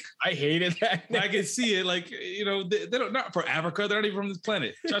 I'm like, I hated that. I can see it. Like, you know, they don't, not from Africa. They're not even from this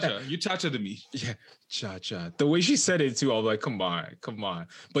planet. Cha-Cha, you Cha-Cha to me. Yeah, Cha-Cha. The way she said it too, I was like, come on.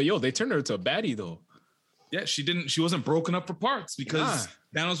 But yo, they turned her into a baddie though. Yeah, she wasn't broken up for parts because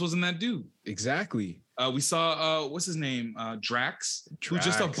Thanos wasn't that dude. Exactly. We saw what's his name? Drax, who's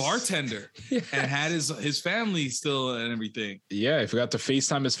just a bartender and had his family still and everything. Yeah, I forgot to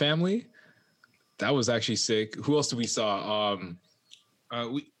FaceTime his family. That was actually sick. Who else did we saw?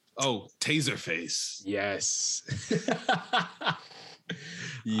 Taserface. Yes.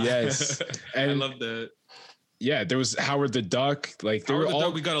 Yes. And I love that. Yeah, there was Howard the Duck. Like Howard the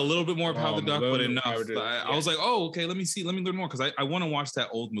Duck, we got a little bit more of Howard the Duck, but enough. I was like, oh, okay, let me learn more because I want to watch that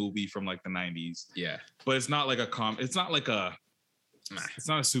old movie from like the 90s. Yeah. But it's not like it's not like it's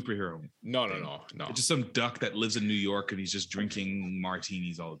not a superhero. No. It's just some duck that lives in New York and he's just drinking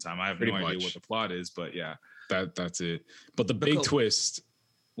martinis all the time. I have no idea what the plot is, but yeah. That's it. But the big twist,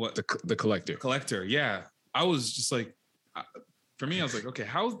 what? The Collector. Collector, yeah. I was just like, for me, I was like, okay,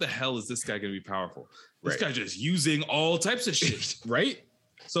 how the hell is this guy going to be powerful? This guy just using all types of shit. Right?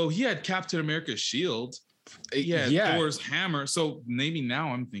 So he had Captain America's shield. He had Thor's hammer. So maybe now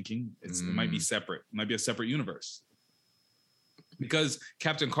I'm thinking it might be separate. It might be a separate universe. Because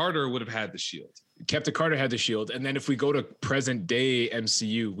Captain Carter would have had the shield. Captain Carter had the shield. And then if we go to present day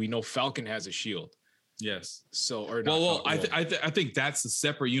MCU, we know Falcon has a shield. Yes. So, or not I think that's a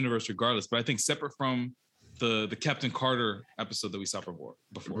separate universe regardless. But I think separate from the Captain Carter episode that we saw before.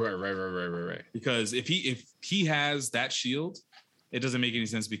 Right. Because if he has that shield, it doesn't make any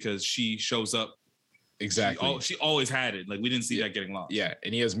sense because she shows up. Exactly. She always had it. Like we didn't see that getting lost. Yeah,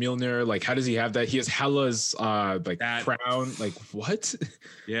 and he has Mjolnir. Like, how does he have that? He has Hela's like that crown. Like what?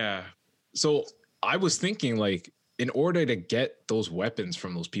 Yeah. So I was thinking, like, in order to get those weapons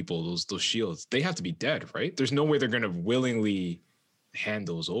from those people, those shields, they have to be dead, right? There's no way they're gonna willingly hand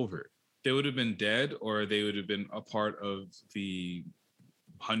those over. They would have been dead, or they would have been a part of the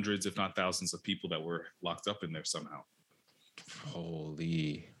hundreds, if not thousands, of people that were locked up in there somehow.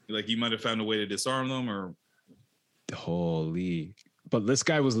 Holy. Like you might have found a way to disarm them or. Holy. But this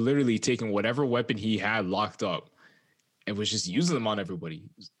guy was literally taking whatever weapon he had locked up and was just using them on everybody.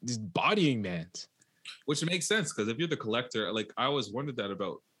 Just bodying man. Which makes sense, because if you're the Collector, like I always wondered that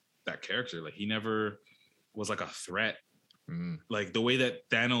about that character. Like he never was like a threat. Like the way that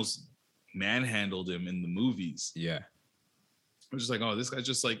Thanos manhandled him in the movies. Yeah. I'm just like, oh, this guy's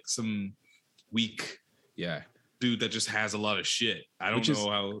just like some weak dude that just has a lot of shit. I don't know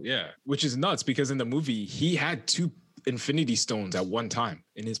how. Which is nuts because in the movie he had 2 Infinity Stones at one time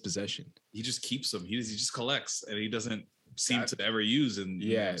in his possession. He just keeps them. He just collects, and he doesn't seem to ever use.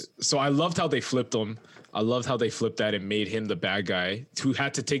 And so I loved how they flipped him. I loved how they flipped that and made him the bad guy who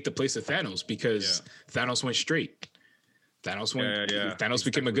had to take the place of Thanos because Thanos went straight. Thanos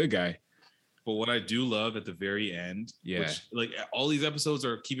became a good guy. But what I do love at the very end, which, like all these episodes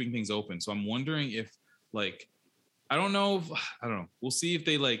are keeping things open. So I'm wondering if like I don't know. We'll see if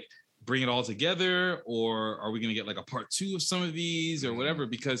they like bring it all together, or are we going to get like a part 2 of some of these or whatever?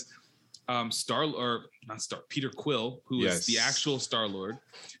 Because Peter Quill, who is the actual Star-Lord,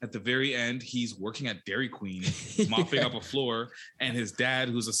 at the very end, he's working at Dairy Queen, mopping up a floor, and his dad,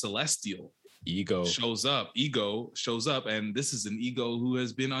 who's a Celestial, Ego shows up, and this is an Ego who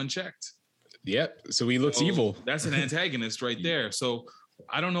has been unchecked. Yep. So he looks evil. That's an antagonist right there. So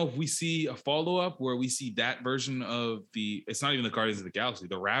I don't know if we see a follow-up where we see that version of it's not even the Guardians of the Galaxy,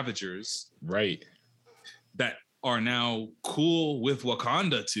 the Ravagers. Right. That are now cool with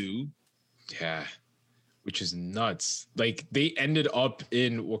Wakanda too. Yeah. Which is nuts. Like they ended up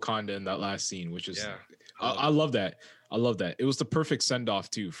in Wakanda in that last scene, which is I love that. I love that. It was the perfect send-off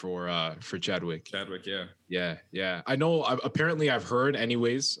too for Chadwick. Yeah. I know apparently I've heard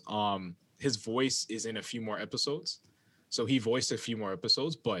anyways, his voice is in a few more episodes. So he voiced a few more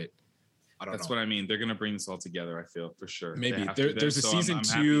episodes, but I don't know. That's what I mean. They're going to bring this all together, I feel, for sure. Maybe. There's a season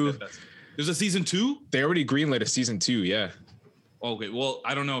 2. There's a season 2? They already greenlit a season 2, yeah. Okay, well,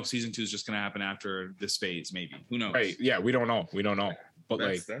 I don't know if season 2 is just going to happen after this phase, maybe. Who knows? Right, yeah, we don't know. But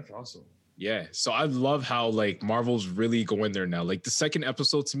that's awesome. Yeah, so I love how like Marvel's really going there now. Like the second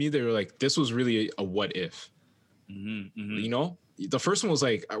episode to me, they were like, this was really a what if. You know? The first one was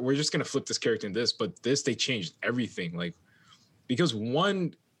like, we're just gonna flip this character in this, but this they changed everything. Like, because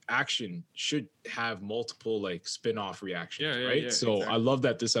action should have multiple like spin-off reactions, right? So exactly. I love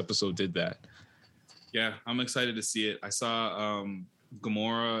that this episode did that. Yeah, I'm excited to see it. I saw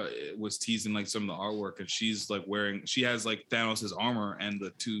Gamora was teasing like some of the artwork, and she's like she has like Thanos' armor and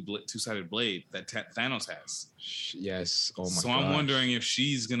the two-sided blade that Thanos has. Yes. Oh my god. So I'm wondering if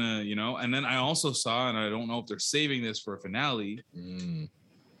she's gonna, and then I also saw, and I don't know if they're saving this for a finale,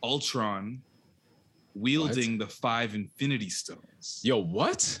 Ultron wielding the 5 Infinity Stones. Yo,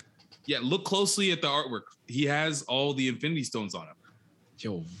 what? Yeah, look closely at the artwork. He has all the Infinity Stones on him.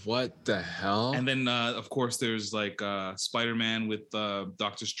 Yo, what the hell? And then, of course, there's like Spider-Man with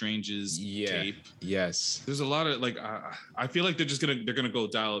Doctor Strange's cape. Yes. There's a lot of like, I feel like they're gonna go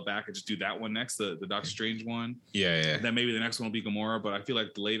dial it back and just do that one next, the Doctor Strange one. Yeah. And then maybe the next one will be Gamora, but I feel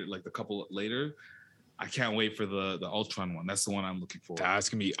like the couple later, I can't wait for the Ultron one. That's the one I'm looking for. That's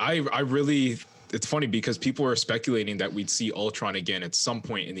gonna be. I really. It's funny because people are speculating that we'd see Ultron again at some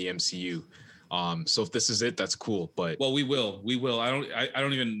point in the MCU. So if this is it, that's cool. But we will. I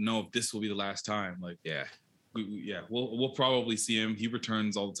don't even know if this will be the last time. Like, we'll probably see him. He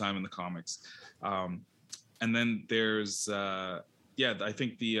returns all the time in the comics. And then there's I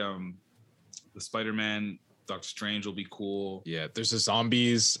think the Spider-Man, Doctor Strange will be cool. Yeah, there's the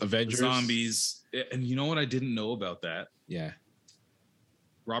Zombies, Avengers. Zombies. And you know what I didn't know about that? Yeah.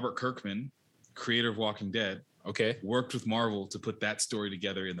 Robert Kirkman, creator of Walking Dead, worked with Marvel to put that story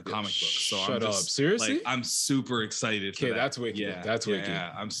together in the comic book. So Shut up. Seriously? Like, I'm super excited for that. That's wicked. Yeah, that's wicked.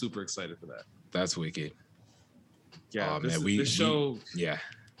 Yeah, I'm super excited for that. That's wicked. Yeah, this show.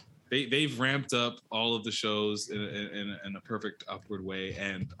 They've ramped up all of the shows in a perfect upward way.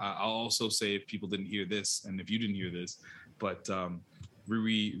 And I'll also say, if people didn't hear this, and if you didn't hear this, but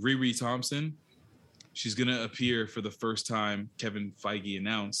Riri Thompson, she's going to appear for the first time, Kevin Feige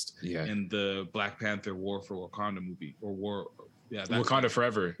announced, in the Black Panther War for Wakanda movie. Wakanda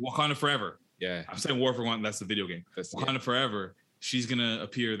Forever. Wakanda Forever. Yeah. I'm saying War for Wakanda, that's the video game. Wakanda Forever, she's going to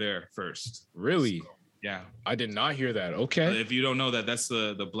appear there first. Really? So, yeah. I did not hear that. Okay. If you don't know that, that's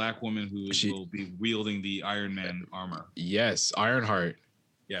the black woman who will be wielding the Iron Man armor. Yes, Ironheart.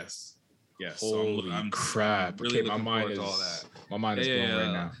 Yes. Holy crap. Really my mind is all that. My mind is blown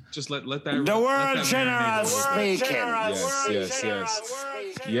right now. Just let that. The world general speaking.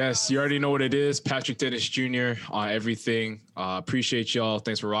 Yes, you already know what it is. Patrick Dennis Jr. on everything. Appreciate y'all.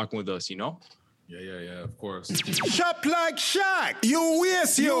 Thanks for rocking with us, Yeah, of course. Shop like Shaq. You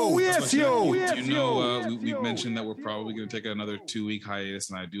waste you. We mentioned that we're probably going to take another 2-week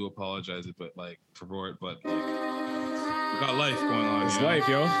hiatus, and I do apologize, but we got life going on. It's life,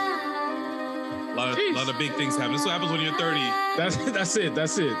 yo. A lot of big things happen. This is what happens when you're 30. That's it. You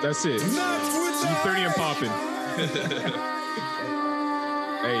 30 and popping.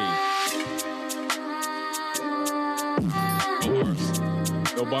 Hey.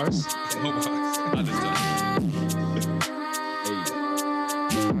 No bars? No bars. I just done.